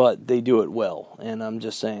 but they do it well, and I'm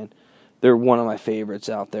just saying, they're one of my favorites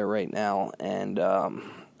out there right now, and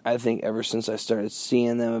I think ever since I started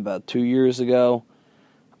seeing them about 2 years ago,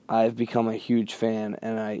 I've become a huge fan,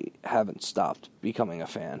 and I haven't stopped becoming a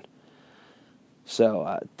fan.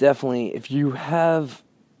 So, definitely, if you have,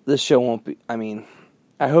 this show won't be,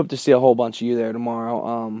 I hope to see a whole bunch of you there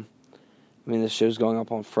tomorrow. This show's going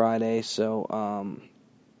up on Friday, so,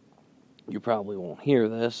 you probably won't hear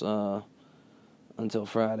this, until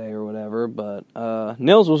Friday or whatever, but,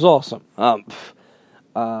 Nils was awesome.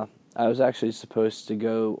 I was actually supposed to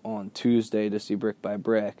go on Tuesday to see Brick by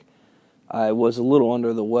Brick. I was a little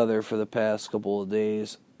under the weather for the past couple of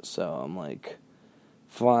days, so I'm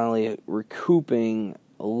finally recouping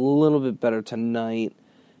a little bit better tonight.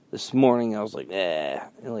 This morning I was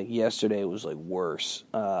and yesterday it was worse.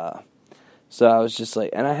 So I was just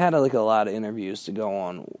and I had a lot of interviews to go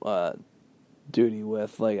on duty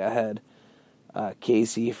with. I had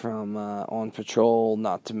Casey from On Patrol,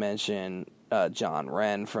 not to mention John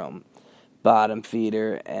Wren from Bottom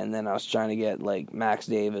Feeder, and then I was trying to get Max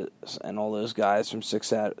Davis and all those guys from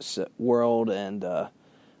Six World, and I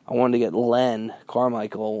wanted to get Len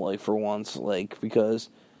Carmichael for once, because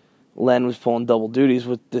Len was pulling double duties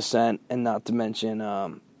with Descent, and not to mention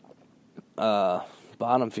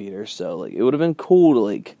Bottom Feeder, so it would have been cool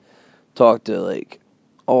to talk to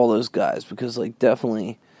all those guys, because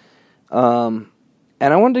definitely and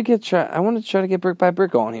I wanted to try to get Brick by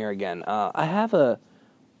Brick on here again. I have a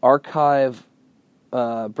archive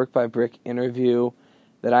Brick by Brick interview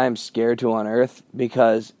that I am scared to unearth,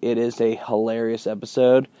 because it is a hilarious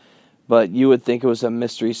episode, but you would think it was a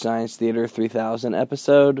Mystery Science Theater 3000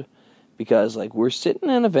 episode, because we're sitting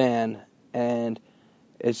in a van, and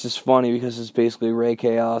it's just funny because it's basically Ray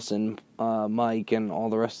Chaos and Mike and all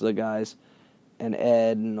the rest of the guys and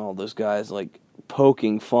Ed and all those guys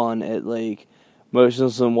poking fun at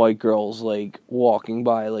motionless and white girls walking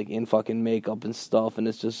by in fucking makeup and stuff, and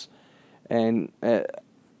it's just and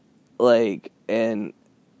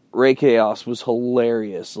Ray Chaos was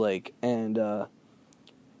hilarious, and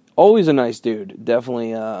always a nice dude.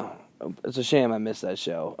 Definitely it's a shame I missed that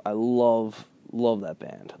show. I love that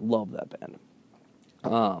band. Love that band.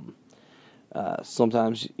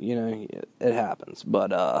 Sometimes it happens, but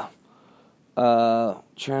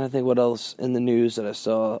trying to think what else in the news that I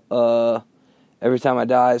saw. Every Time I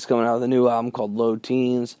Die is coming out with a new album called Low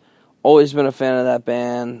Teens. Always been a fan of that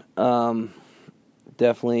band.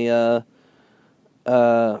 Definitely,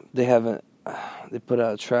 they put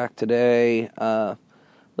out a track today.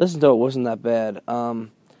 Listen to it, wasn't that bad.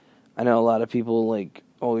 I know a lot of people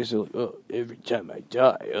always are oh, Every Time I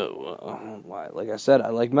Die. Why? Like I said, I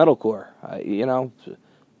like metalcore.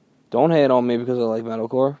 Don't hate on me because I like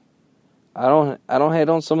metalcore. I don't hate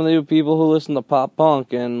on some of the people who listen to pop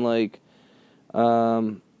punk and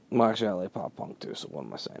well, actually, I like pop punk too, so what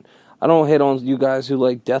am I saying? I don't hate on you guys who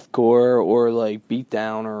like deathcore or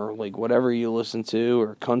beatdown or whatever you listen to,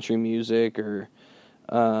 or country music or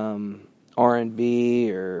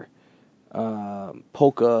R&B or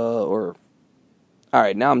polka or. All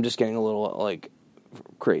right, now I'm just getting a little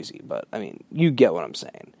crazy, but you get what I'm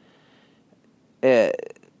saying.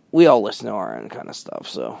 We all listen to our own kind of stuff,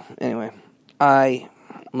 so anyway, I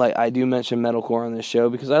do mention metalcore on this show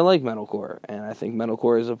because I like metalcore, and I think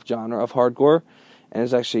metalcore is a genre of hardcore, and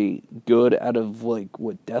it's actually good out of what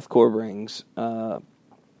deathcore brings to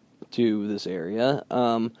this area.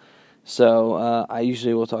 So I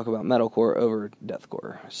usually will talk about metalcore over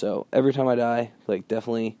deathcore. So Every Time I Die,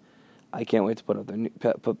 definitely, I can't wait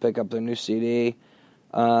to pick up their new CD.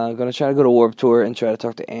 I'm gonna try to go to Warped Tour and try to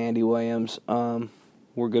talk to Andy Williams.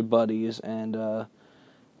 We're good buddies, and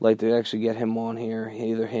like to actually get him on here,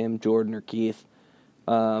 either him, Jordan, or Keith,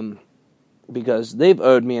 because they've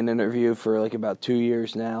owed me an interview for about 2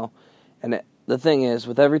 years now. And the thing is,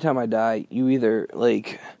 with Every Time I Die, you either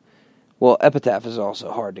Epitaph is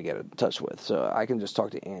also hard to get in touch with, so I can just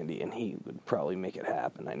talk to Andy, and he would probably make it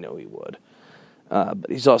happen. I know he would. But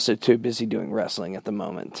he's also too busy doing wrestling at the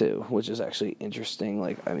moment, too, which is actually interesting.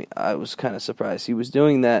 I was kind of surprised he was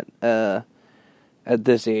doing that at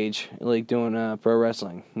this age, doing pro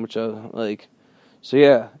wrestling, which So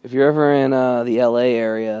yeah, if you're ever in the LA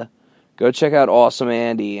area, go check out Awesome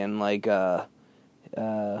Andy, and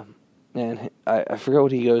and I forget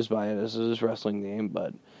what he goes by as his wrestling name,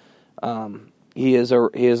 but he is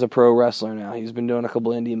a pro wrestler now. He's been doing a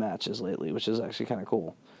couple indie matches lately, which is actually kind of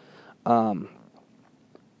cool. What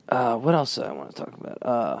else do I want to talk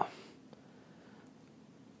about?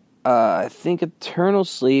 I think Eternal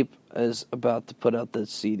Sleep is about to put out the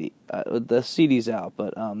CD. The CD's out,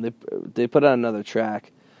 but they put out another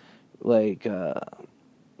track,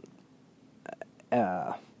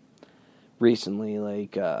 recently,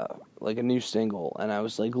 like a new single, and I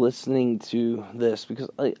was like listening to this because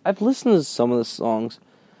I've listened to some of the songs,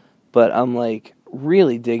 but I'm like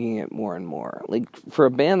really digging it more and more. Like for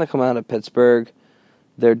a band that come out of Pittsburgh,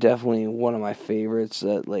 they're definitely one of my favorites.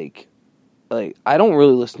 That like I don't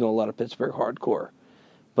really listen to a lot of Pittsburgh hardcore,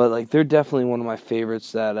 but like they're definitely one of my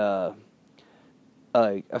favorites that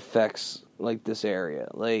like affects like this area.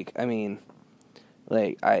 Like I mean,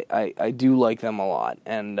 like I do like them a lot,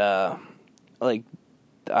 and like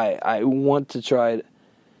I want to try it.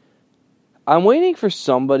 I'm waiting for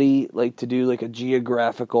somebody like to do like a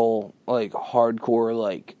geographical like hardcore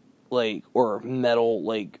like or metal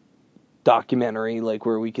like documentary like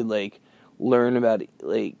where we could like learn about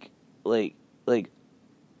like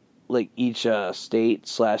each state /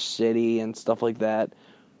 city and stuff like that.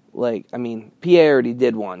 Like I mean, PA already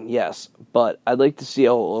did one, yes, but I'd like to see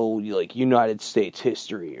a whole like United States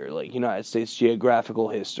history or like United States geographical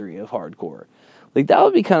history of hardcore. Like that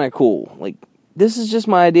would be kind of cool. Like this is just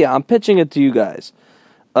my idea. I'm pitching it to you guys.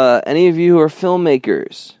 Any of you who are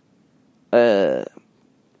filmmakers, I'm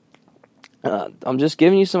just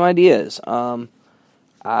giving you some ideas.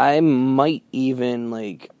 I might even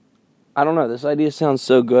like, I don't know. This idea sounds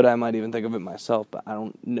so good. I might even think of it myself, but I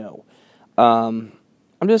don't know. I'm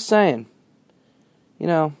just saying. You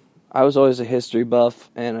know, I was always a history buff,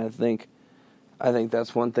 and I think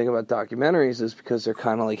that's one thing about documentaries is because they're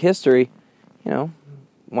kind of like history. You know,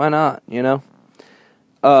 why not? You know.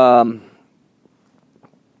 I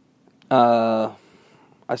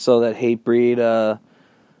saw that Hatebreed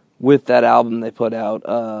with that album they put out,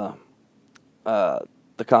 The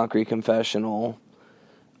Concrete Confessional.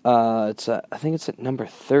 I think it's at number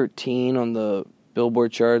 13 on the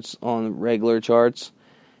Billboard charts, on regular charts,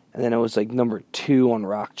 and then it was like number 2 on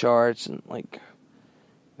rock charts, and like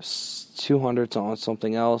 200s on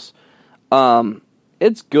something else.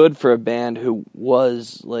 It's good for a band who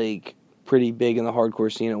was like pretty big in the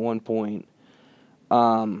hardcore scene at one point.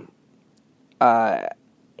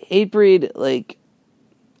 Hatebreed, like,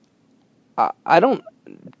 I don't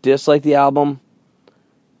dislike the album.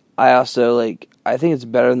 I also, like, I think it's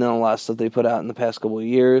better than a lot of stuff they put out in the past couple of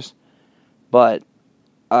years. But,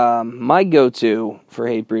 my go-to for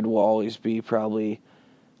Hatebreed will always be probably,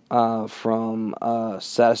 from,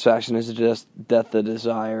 Satisfaction Is Just Death the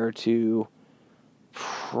Desire to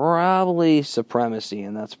probably Supremacy,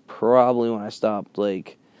 and that's probably when I stopped,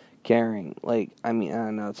 like, caring. Like, I mean,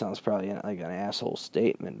 I know it sounds probably like an asshole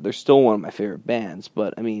statement. They're still one of my favorite bands,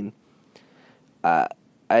 but, I mean,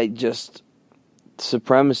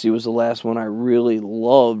 Supremacy was the last one I really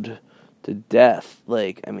loved to death.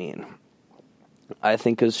 Like, I mean, I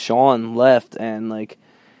think because Sean left, and, like,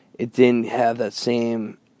 it didn't have that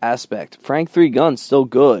same aspect. Frank Three Guns, still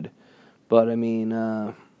good, but, I mean,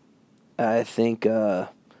 I think,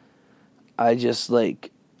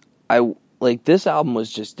 this album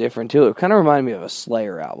was just different, too. It kind of reminded me of a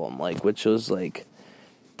Slayer album, like, which was, like,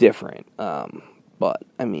 different. But,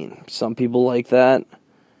 I mean, some people like that.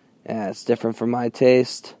 Yeah, it's different from my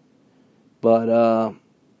taste. But,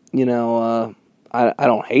 you know, I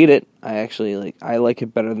don't hate it. I like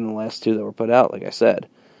it better than the last 2 that were put out, like I said.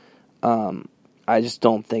 I just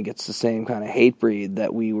don't think it's the same kind of Hatebreed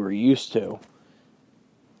that we were used to.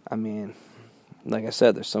 I mean, like I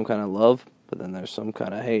said, there's some kind of love, but then there's some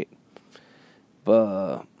kind of hate.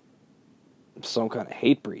 But some kind of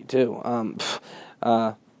Hatebreed too.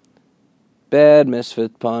 Bad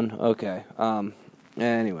misfit pun. Okay.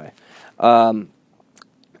 Anyway, I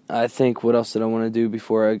think what else did I want to do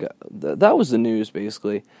before I got? That was the news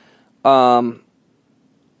basically.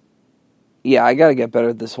 Yeah, I gotta get better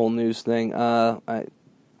at this whole news thing. I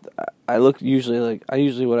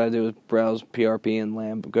usually what I do is browse PRP and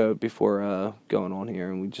Lamb before going on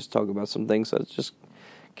here, and we just talk about some things that just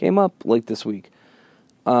came up like this week.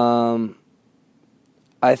 I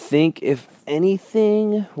think if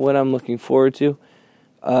anything, what I'm looking forward to,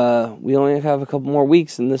 we only have a couple more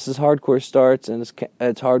weeks, and this is hardcore starts, and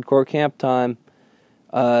it's hardcore camp time.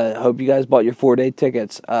 Hope you guys bought your 4-day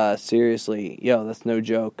tickets. Seriously, yo, that's no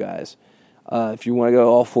joke, guys. If you want to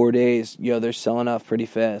go all 4 days, yo, they're selling out pretty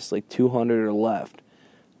fast. Like 200 are left.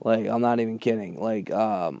 Like, I'm not even kidding. Like,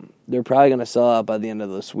 they're probably gonna sell out by the end of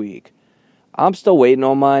this week. I'm still waiting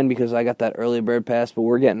on mine because I got that early bird pass, but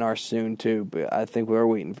we're getting ours soon too. But I think we're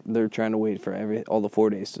waiting. They're trying to wait for all the 4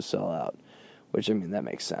 days to sell out, which, I mean, that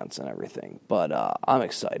makes sense and everything. But I'm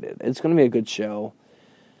excited. It's going to be a good show.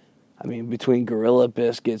 I mean, between Gorilla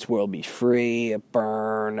Biscuits, World Be Free,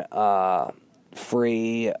 Burn,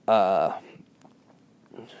 Free,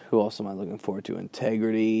 who else am I looking forward to?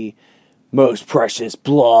 Integrity, Most Precious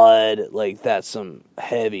Blood. Like, that's some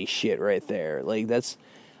heavy shit right there. Like,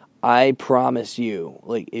 I promise you,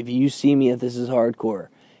 like, if you see me at This Is Hardcore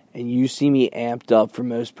and you see me amped up for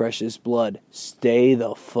Most Precious Blood, stay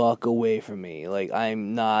the fuck away from me. Like,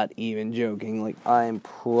 I'm not even joking. Like, I'm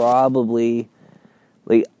probably,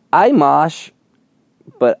 like, I mosh,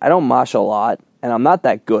 but I don't mosh a lot, and I'm not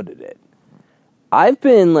that good at it. I've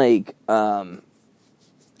been, like, you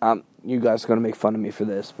guys are going to make fun of me for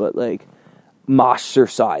this, but, like,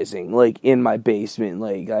 mosh-exercising, like, in my basement.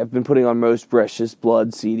 Like, I've been putting on Most Precious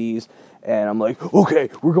Blood CDs, and I'm like, okay,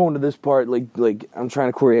 we're going to this part. Like I'm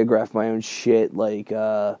trying to choreograph my own shit, like,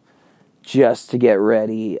 just to get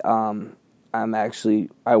ready. I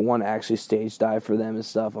want to actually stage dive for them and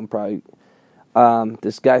stuff. I'm probably,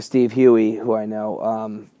 this guy, Steve Huey, who I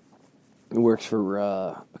know, works for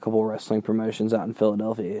a couple of wrestling promotions out in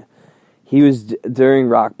Philadelphia. He was, during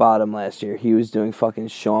Rock Bottom last year, he was doing fucking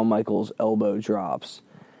Shawn Michaels elbow drops.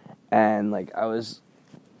 And, like,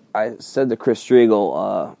 I said to Chris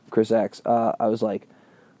Striegel, Chris X, I was like,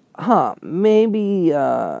 maybe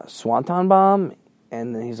Swanton Bomb?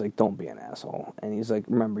 And then he's like, don't be an asshole. And he's like,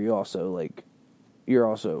 remember, you're also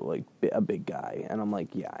a big guy. And I'm like,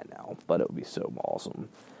 yeah, I know, but it would be so awesome.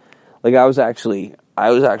 Like, I was actually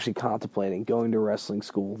contemplating going to wrestling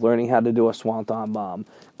school, learning how to do a Swanton Bomb,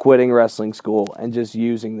 quitting wrestling school, and just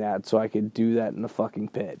using that so I could do that in the fucking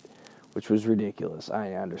pit, which was ridiculous.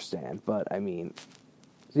 I understand, but I mean,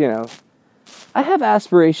 you know, I have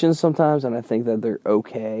aspirations sometimes, and I think that they're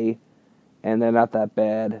okay, and they're not that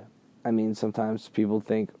bad. I mean, sometimes people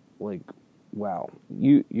think, like, wow,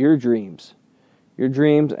 your dreams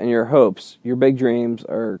and your hopes, your big dreams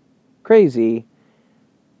are crazy,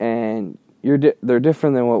 and they're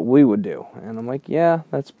different than what we would do. And I'm like, yeah,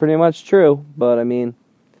 that's pretty much true. But I mean,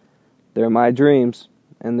 they're my dreams,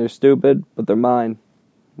 and they're stupid, but they're mine.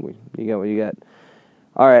 You get what you get.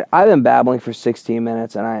 All right, I've been babbling for 16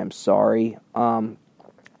 minutes, and I am sorry.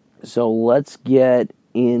 So let's get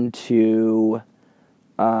into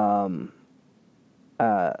the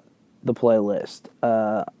playlist.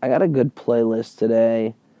 I got a good playlist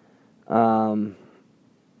today.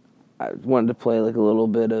 I wanted to play, like, a little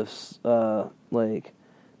bit of, like,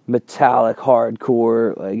 metallic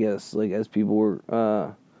hardcore, I guess, like, as people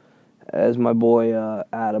were, as my boy,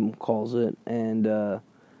 Adam calls it, and,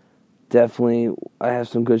 definitely, I have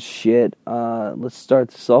some good shit. Let's start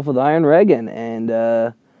this off with Iron Reagan,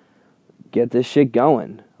 and, get this shit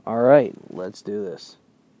going. Alright, let's do this.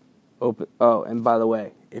 And by the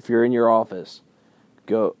way, if you're in your office,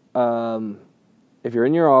 if you're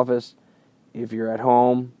in your office, if you're at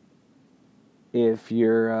home, if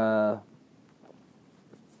you're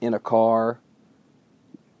in a car,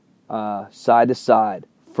 side to side,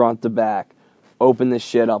 front to back, open this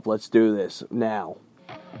shit up. Let's do this now.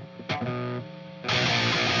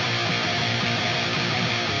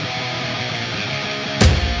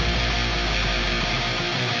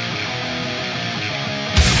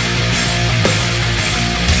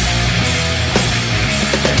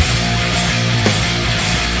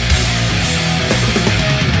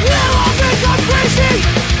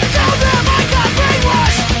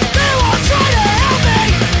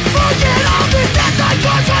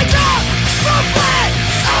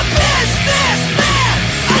 Businessman,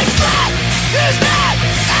 I said, is that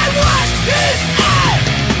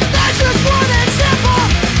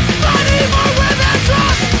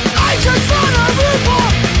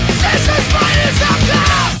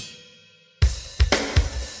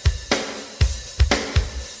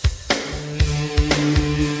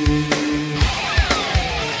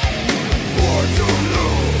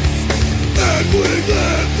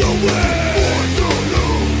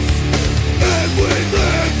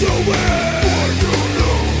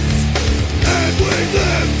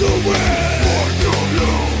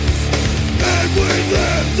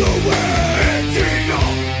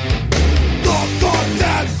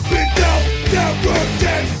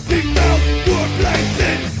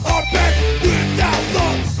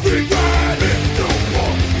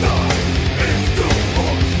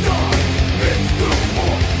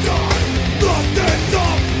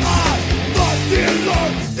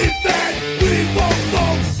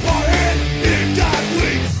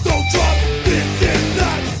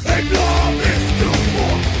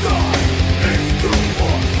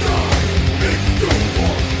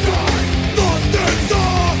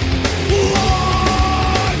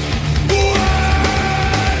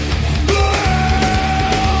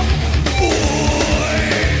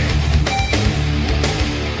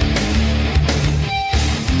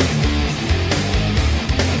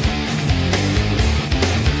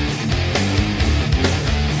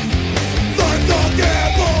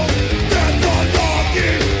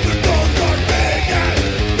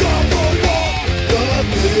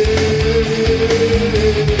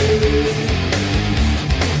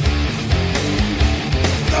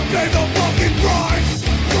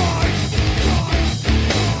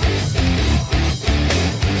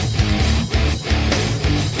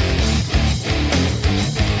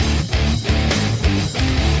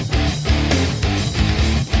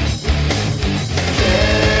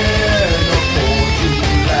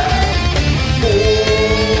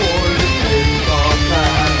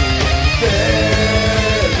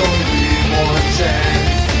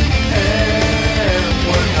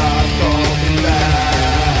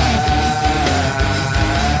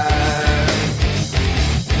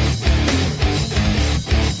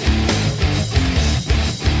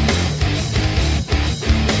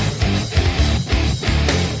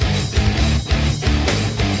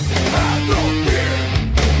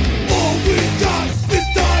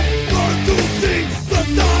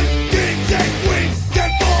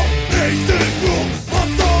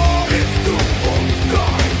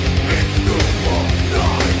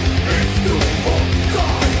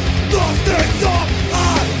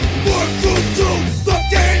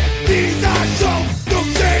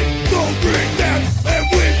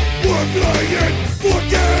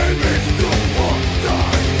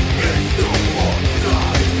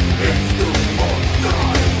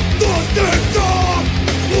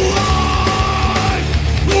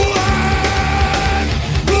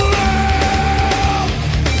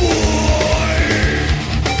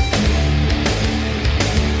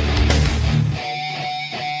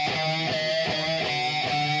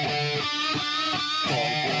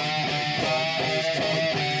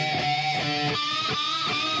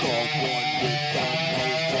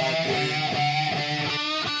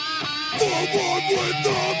one with the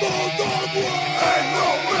most hardware. Ain't no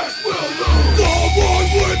mess will lose. The one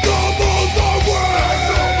with the most hardware. Ain't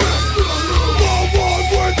no mess will lose. The one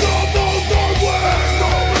with the most hardware. Ain't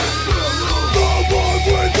no mess will lose. The one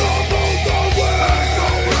with the most hardware. Ain't no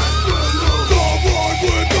mess will lose. The one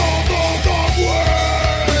with the most hardware.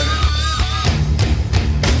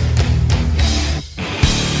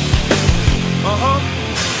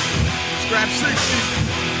 Scrap 60,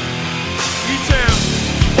 E-Town,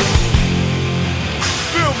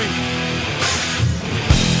 feel me?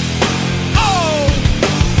 Oh!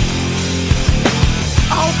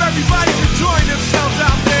 I hope everybody's enjoying themselves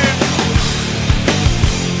out there,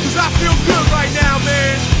 'cause I feel good right now,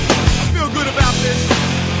 man. I feel good about this.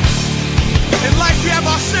 In life we have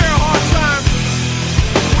our share of hard times,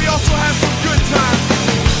 but we also have some good times.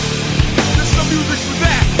 There's some music for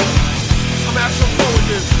that. I'm having some fun with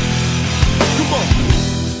this. Come on.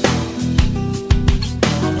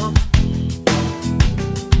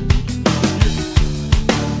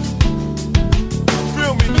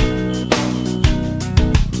 Feel me?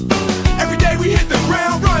 Every day we hit the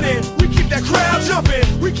ground running. We keep that crowd jumping.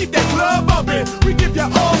 We keep that club bumping. We give you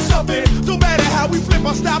all something. No matter how we flip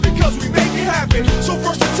our style because we make it happen. So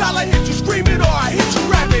versatile, I hit you screaming or I hit you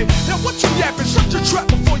rapping. Now what you yapping? Shut your trap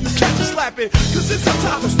before you catch a slapping. 'Cause it's our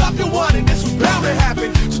time to stop your whining. This was bound to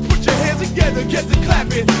happen. Just put your hands together, get the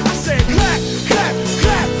clapping. I say clap, clap,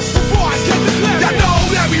 clap before I get the clapping. Y'all know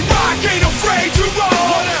that we rock, ain't afraid to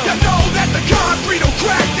roll. Y'all know that the concrete will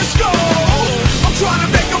crack your skull. I'm trying to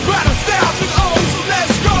make about 1,000 O's, so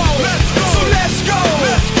let's go. So let's go.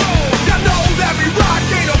 Y'all know that we rock,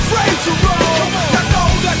 ain't afraid to roll. Y'all know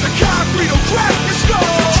that the concrete will crack your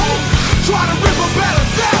skull. Try to rip about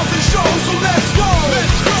 1,000 shows, so let's go.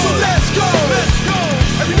 So let's go.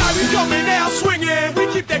 Every night we coming out swinging. We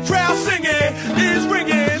keep that crowd singing. Ears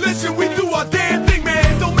ringing. Listen, we do our damn thing,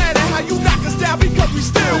 man. Don't matter how you knock us down because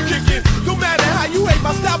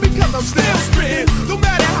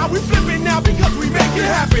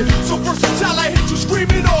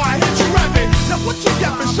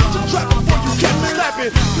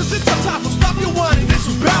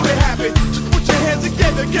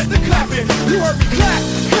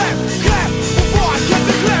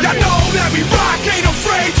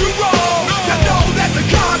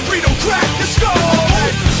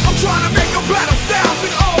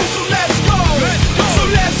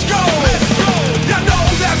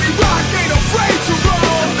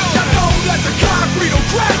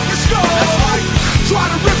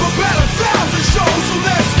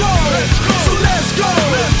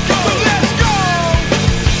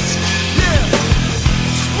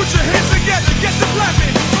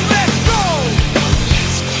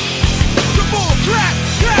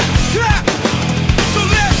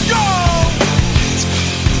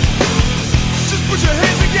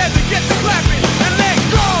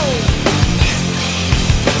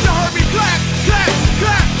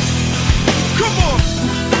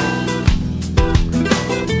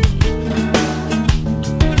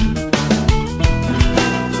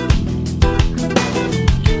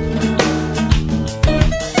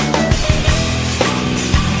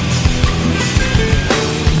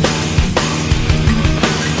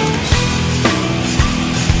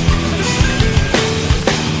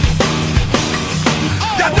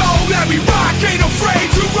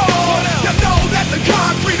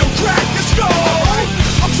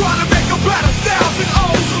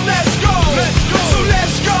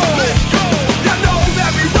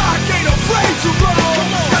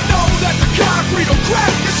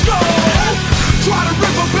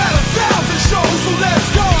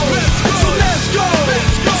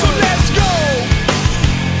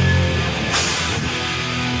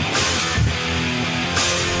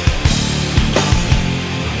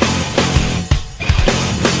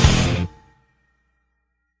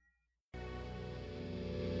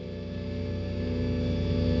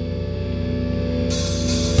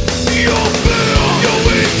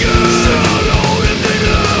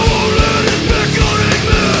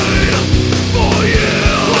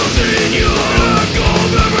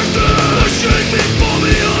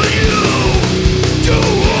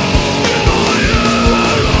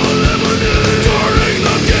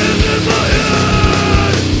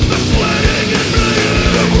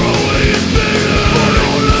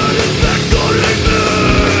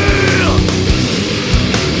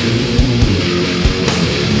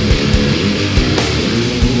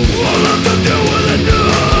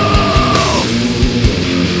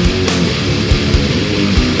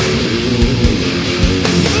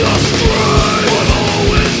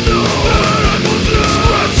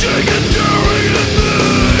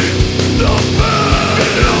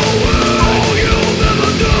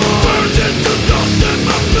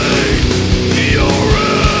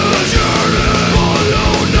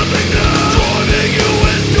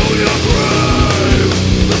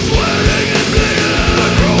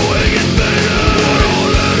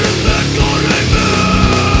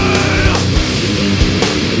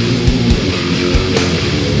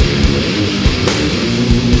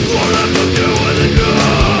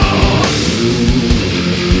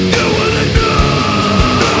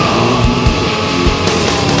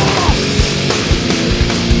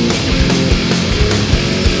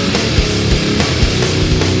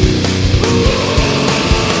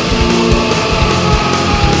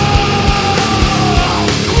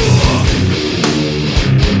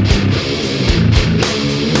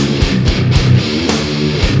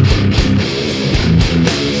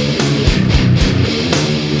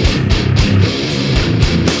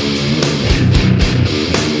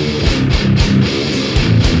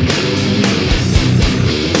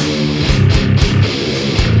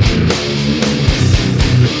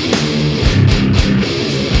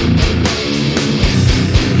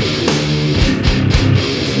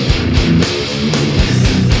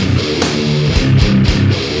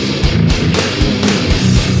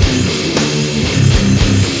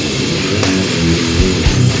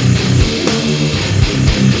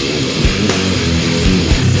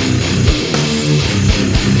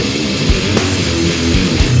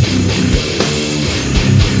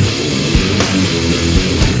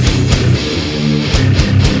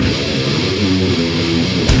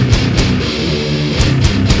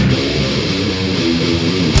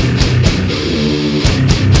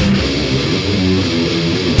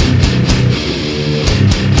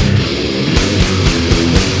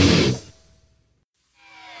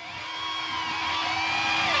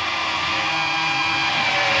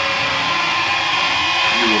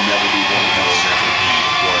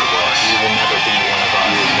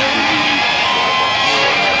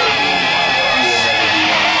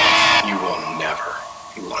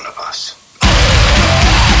us.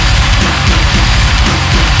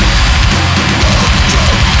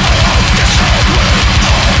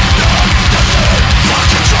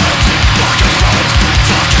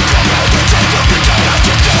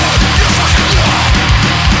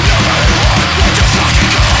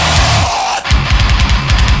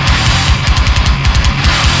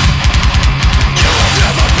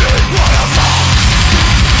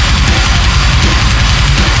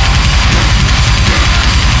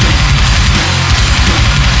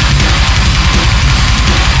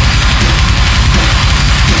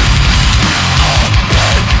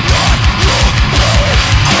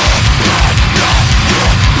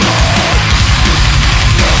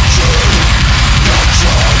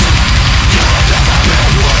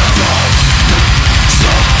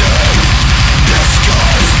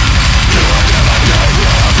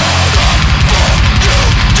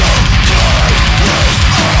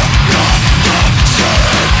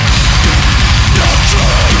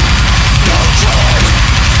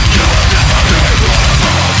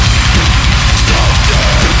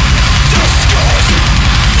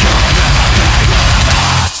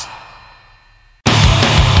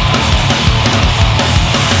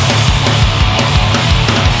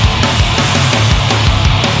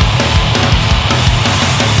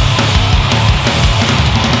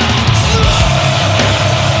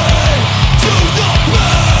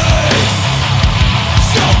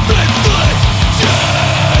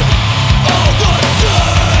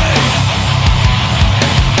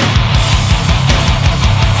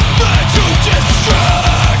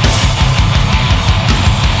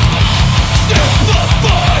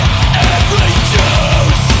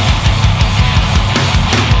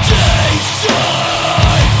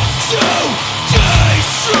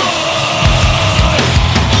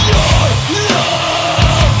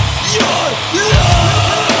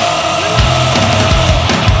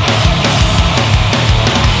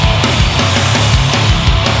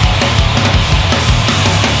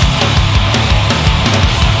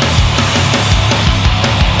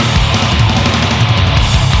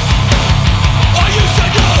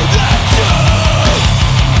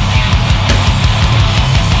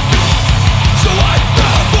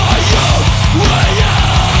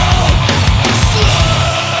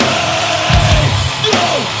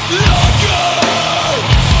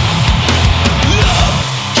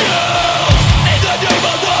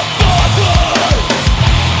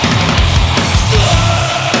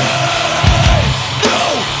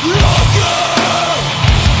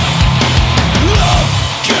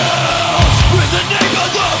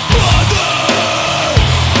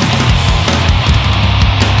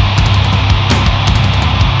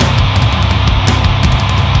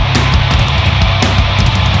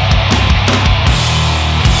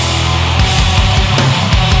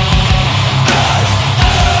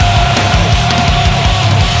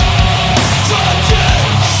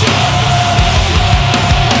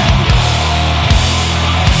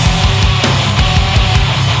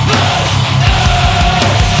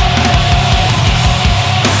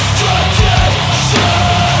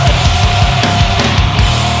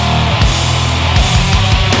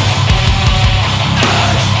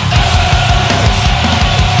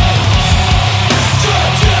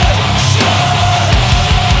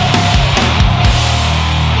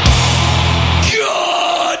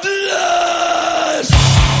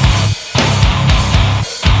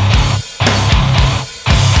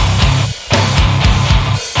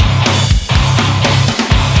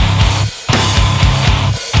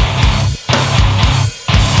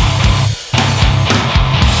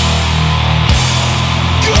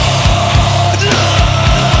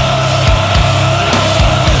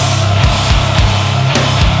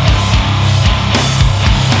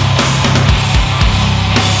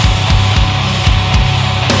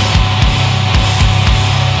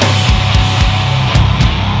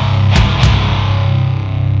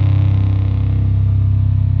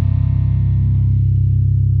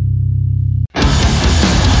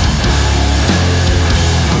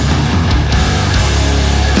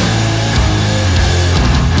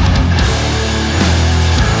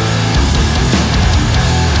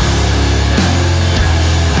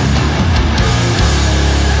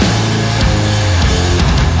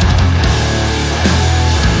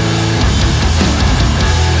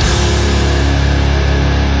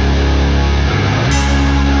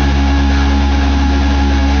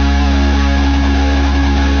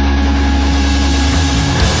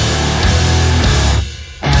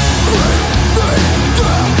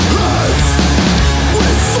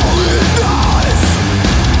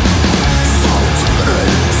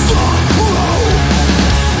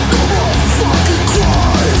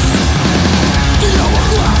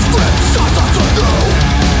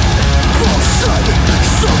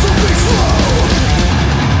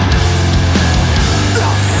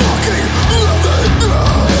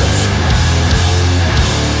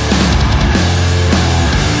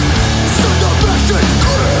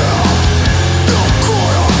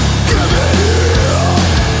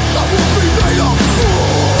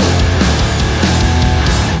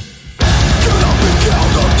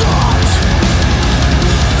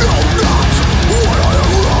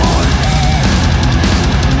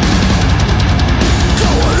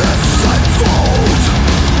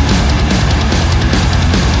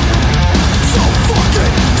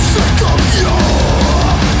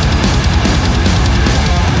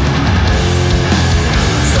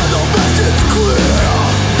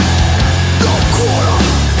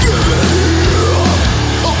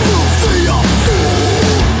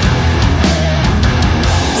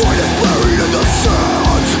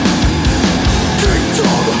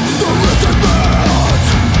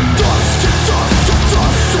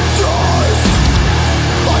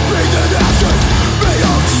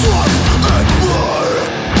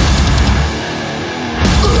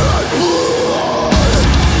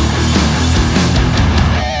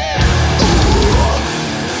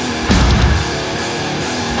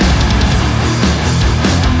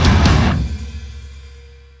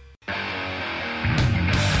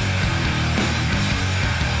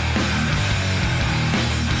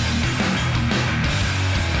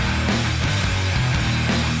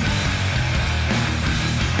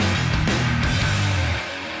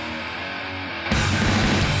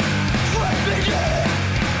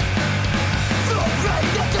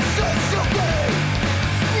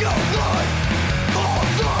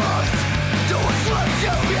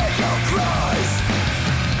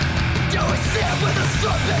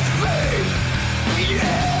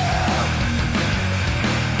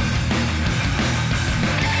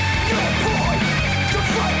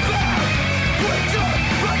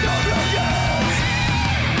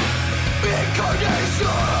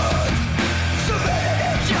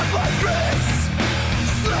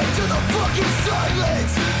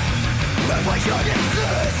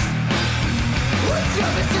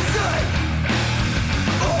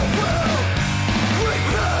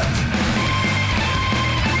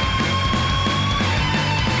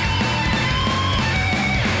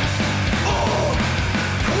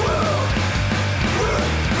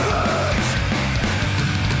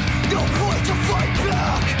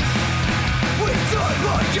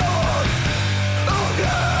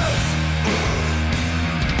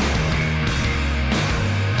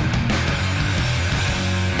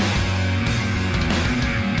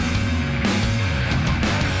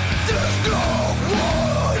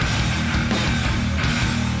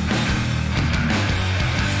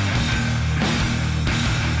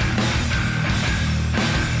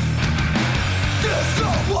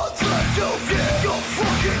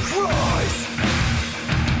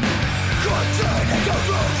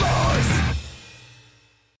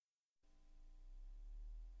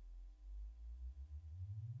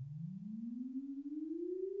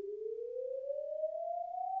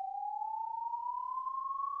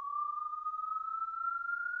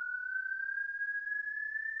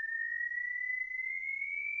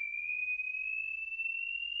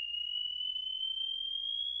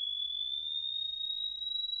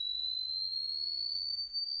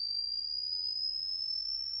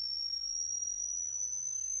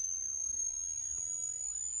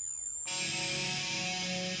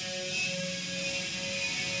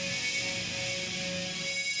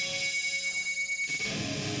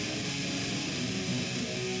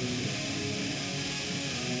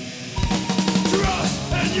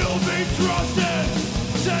 And you'll be trusted,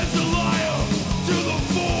 says the liar to the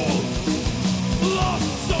fool. Lost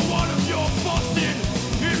someone of your busted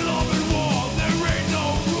in love and war, there ain't no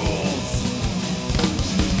rules.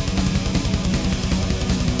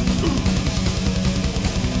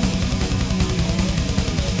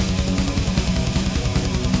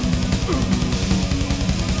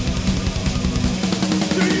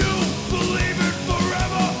 Do you believe in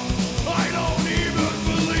forever? I don't even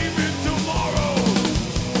believe in tomorrow.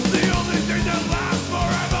 The only thing that lasts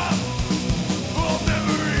forever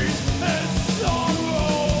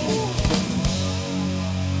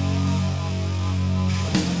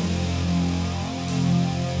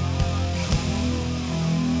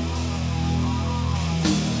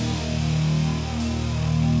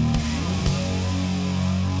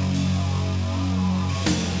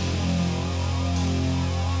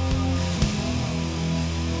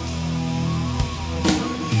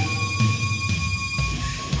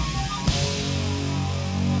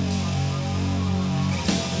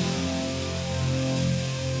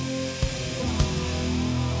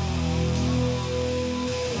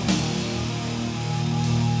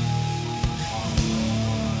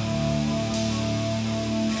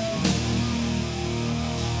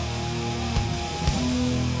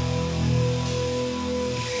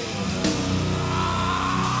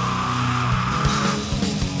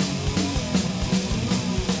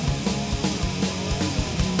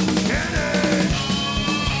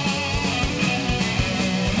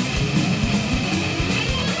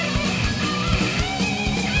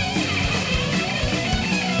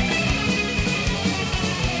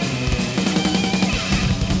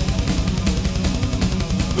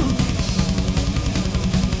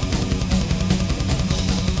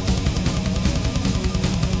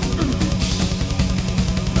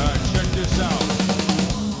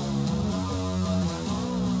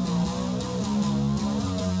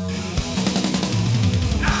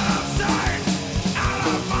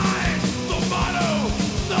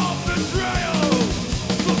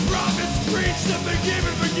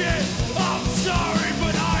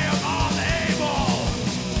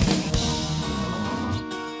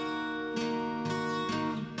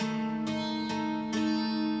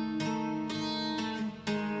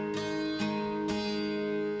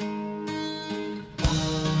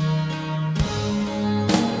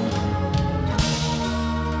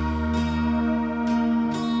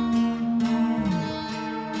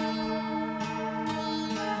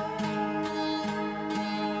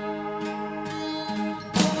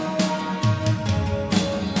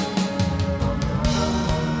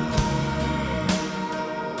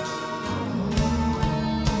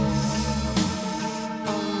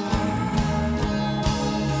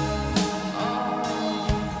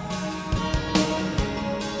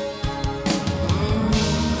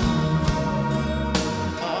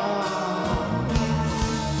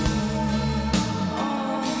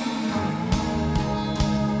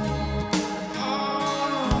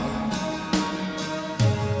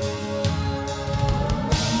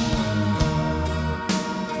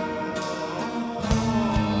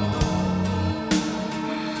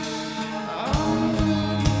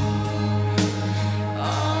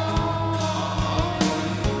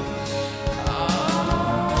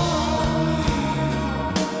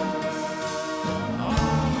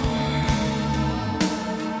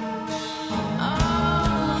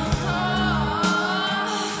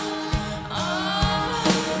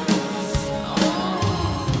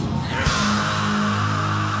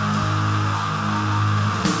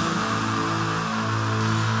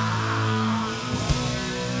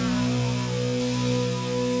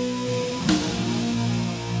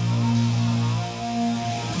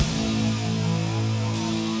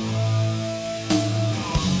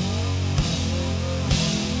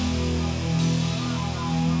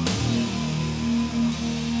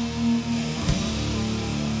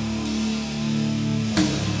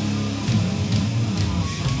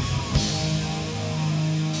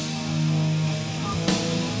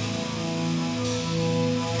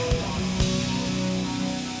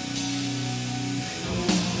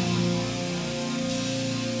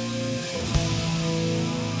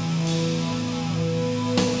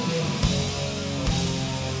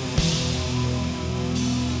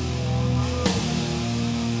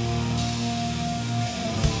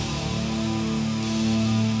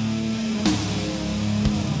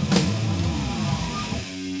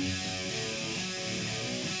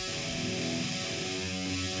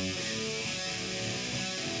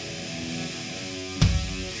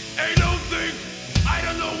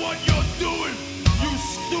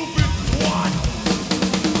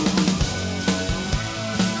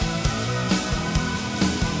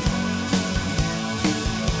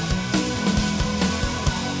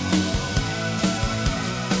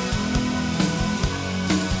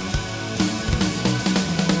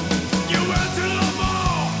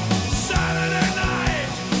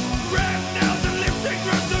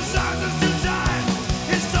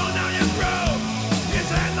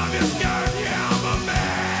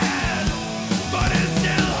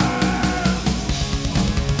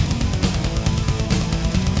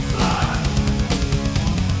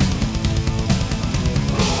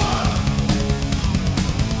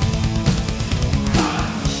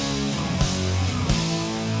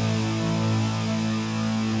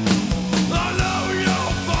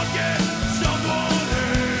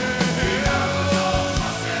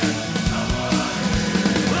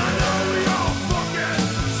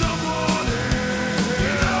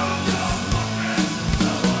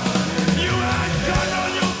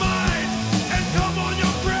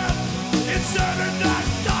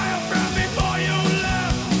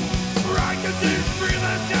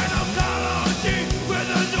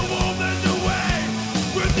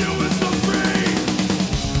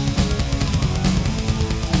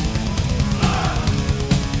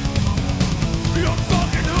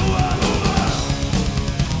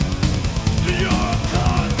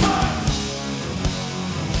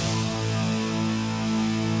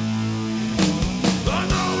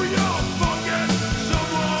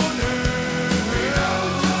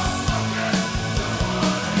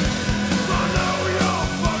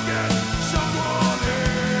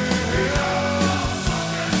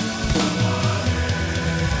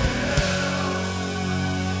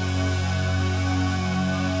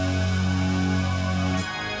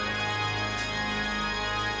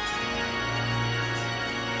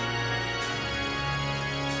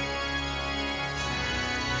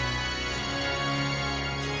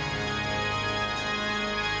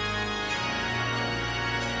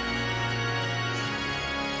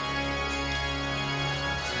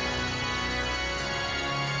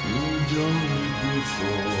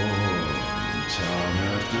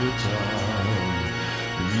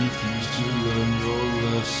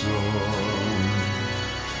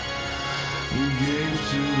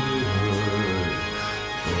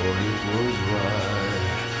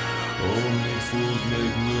Only fools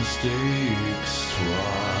make mistakes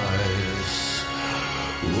twice.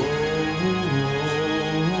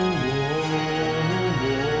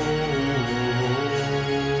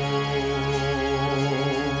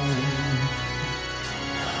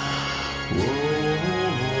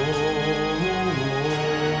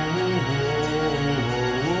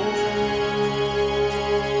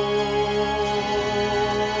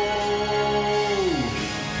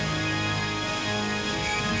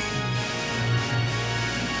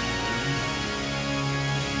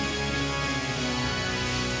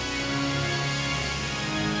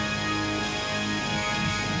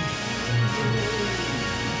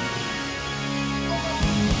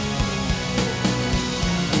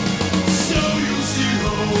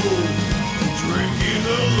 Drinking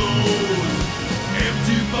alone,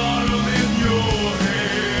 empty bottle in your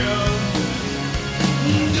hand.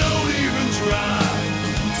 Don't even try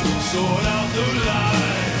to sort out the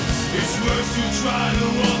lines. It's worse to try to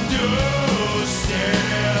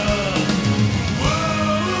understand.